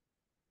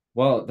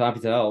 well, happy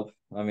to help.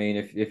 I mean,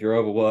 if you're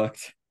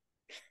overworked,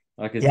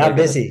 I could Yeah, I'm take on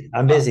the. busy.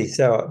 I'm busy.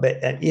 So,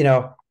 but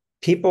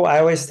people. I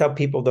always tell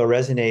people they'll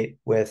resonate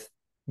with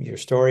your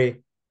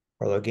story,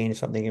 or they'll gain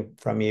something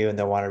from you, and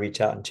they'll want to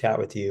reach out and chat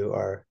with you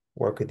or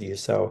work with you.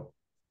 So,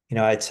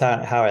 it's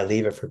how I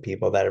leave it for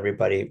people that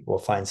everybody will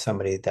find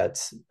somebody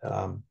that's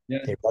Yeah,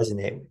 they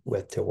resonate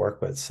with to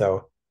work with.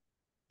 So,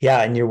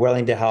 yeah, and you're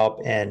willing to help,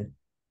 and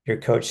you're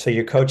coach. So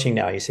you're coaching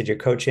now. You said you're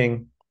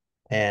coaching,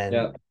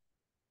 yeah.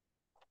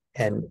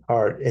 and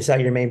or is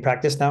that your main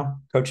practice now,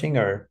 coaching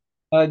or?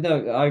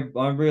 No,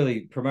 I'm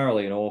really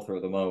primarily an author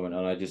at the moment,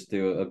 and I just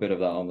do a bit of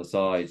that on the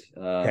side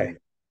Okay.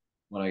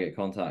 when I get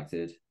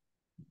contacted.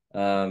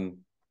 Um,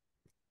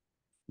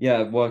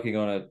 yeah, working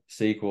on a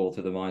sequel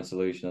to The Mind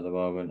Solution at the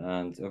moment,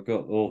 and I've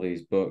got all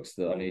these books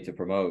that I need to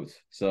promote.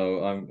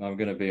 So I'm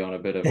going to be on a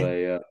bit of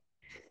a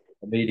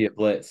media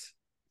blitz.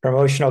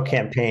 Promotional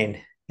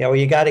campaign. Yeah, well,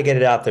 you got to get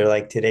it out there.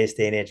 Like today's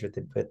day and age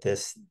with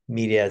this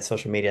media,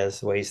 social media,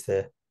 there's ways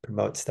to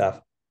promote stuff.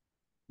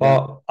 Yeah.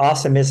 Well,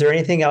 awesome. Is there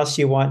anything else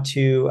you want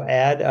to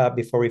add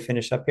before we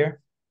finish up here?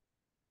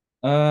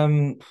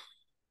 Um,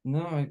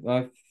 no,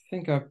 I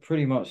think I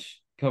pretty much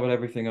covered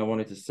everything I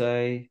wanted to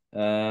say.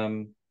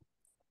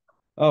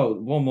 Oh,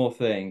 one more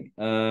thing.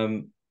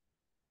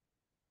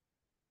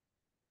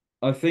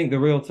 I think the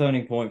real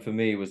turning point for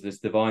me was this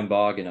divine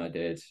bargain I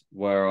did,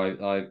 where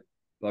I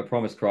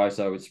promised Christ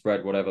I would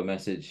spread whatever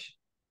message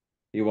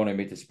he wanted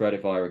me to spread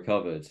if I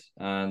recovered.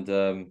 And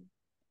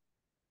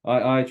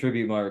I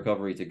attribute my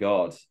recovery to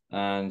God.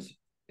 And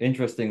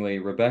interestingly,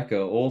 Rebecca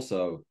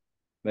also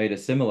made a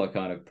similar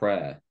kind of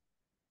prayer.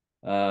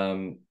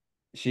 Um,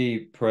 she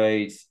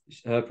prayed,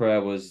 her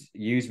prayer was,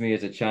 use me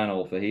as a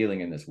channel for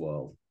healing in this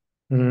world.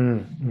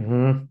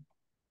 Mm-hmm.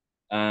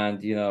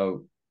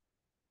 And,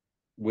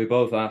 we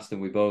both asked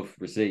and we both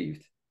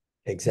received.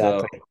 So,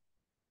 Exactly.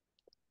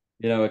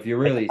 if you're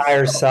Like really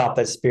higher stuck, self,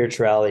 that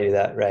spirituality,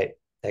 that right,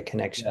 that yeah,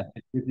 connection.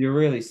 if you're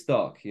really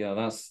stuck,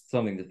 that's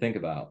something to think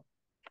about.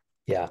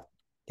 Yeah.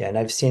 Yeah. And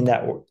I've seen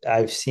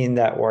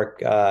that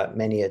work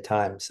many a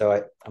time. So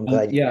I'm And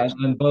glad you yeah,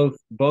 mentioned. and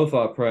both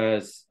our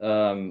prayers,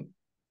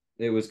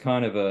 it was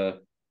kind of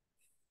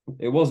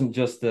it wasn't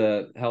just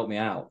to help me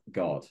out,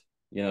 God.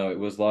 It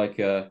was like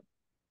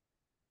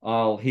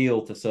I'll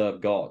heal to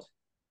serve God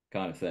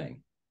kind of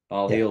thing.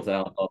 I'll Yeah. heal to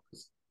help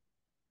others.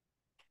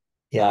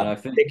 And Yeah. I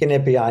think, Taking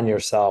it beyond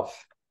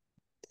yourself.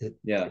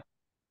 yeah.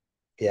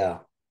 Yeah.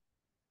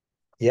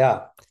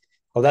 Yeah.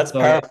 Well, that's So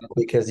yeah, powerful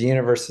because the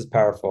universe is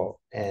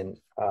powerful. And,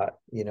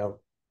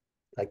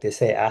 like they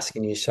say,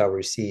 asking you shall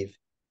receive.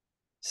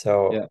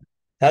 So yeah,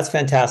 that's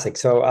fantastic.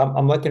 So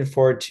I'm looking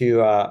forward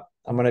to,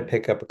 I'm going to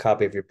pick up a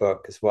copy of your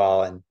book as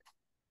well and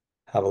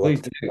have a look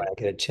please through do. when I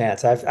get a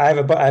chance. I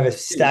have a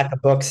stack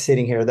of books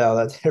sitting here though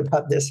that they're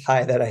about this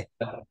high that I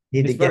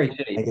need to It's get very when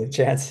I cheap. get a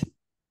chance.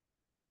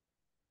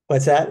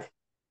 What's that?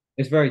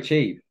 It's very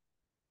cheap.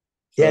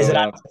 Yeah, is So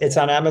it it's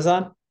on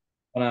Amazon?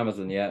 on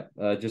Amazon, yeah.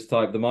 Just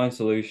type the Mind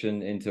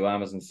Solution into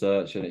Amazon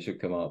search and it should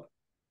come up.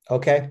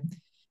 Okay.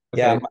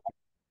 Yeah, Okay.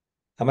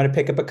 I'm going to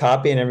pick up a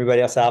copy and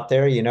everybody else out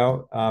there,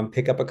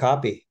 pick up a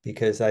copy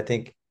because I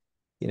think,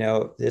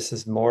 this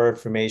is more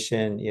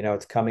information,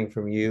 it's coming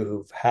from you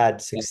who've had Yeah.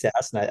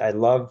 success. And I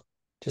love,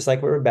 just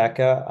like with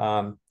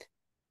Rebecca,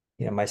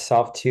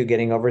 myself too,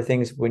 getting over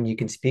things when you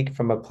can speak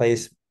from a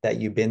place that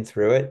you've been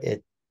through it,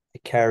 it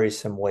carries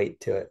some weight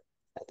to it.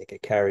 I think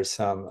it carries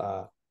some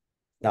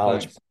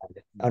knowledge Thanks. behind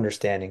it,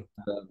 understanding.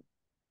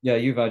 Yeah,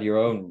 you've had your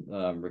own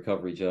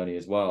recovery journey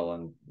as well,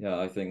 and yeah,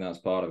 I think that's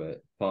part of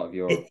it, part of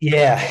your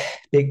Yeah,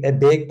 a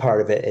big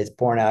part of it is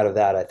born out of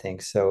that, I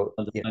think. So,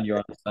 and your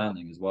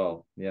understanding as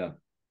well. Yeah.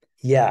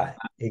 yeah,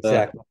 Uh,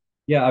 exactly.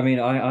 yeah, I mean,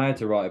 I had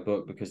to write a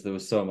book because there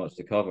was so much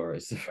to cover.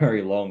 It's a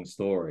very long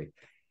story.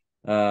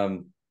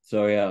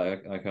 So yeah,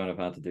 I kind of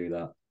had to do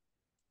that.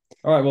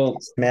 All right, well,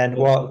 Man,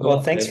 we'll well, talk a well,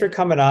 lot thanks later. for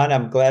coming on.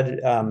 I'm glad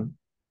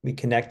we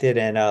connected,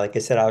 and like I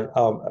said,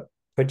 I'll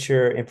put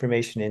your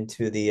information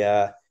into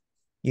the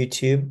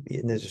YouTube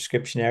in the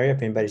description area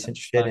if anybody's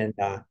interested Thanks.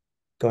 in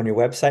go on your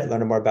website,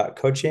 learning more about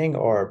coaching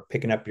or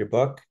picking up your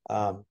book.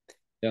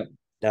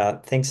 Yeah,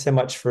 Thanks so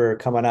much for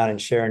coming on and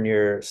sharing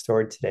your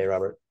story today,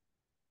 Robert.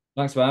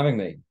 thanks for having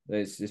me.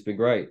 It's been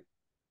great.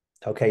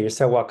 Okay, you're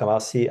so welcome. I'll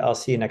see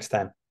you next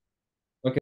time.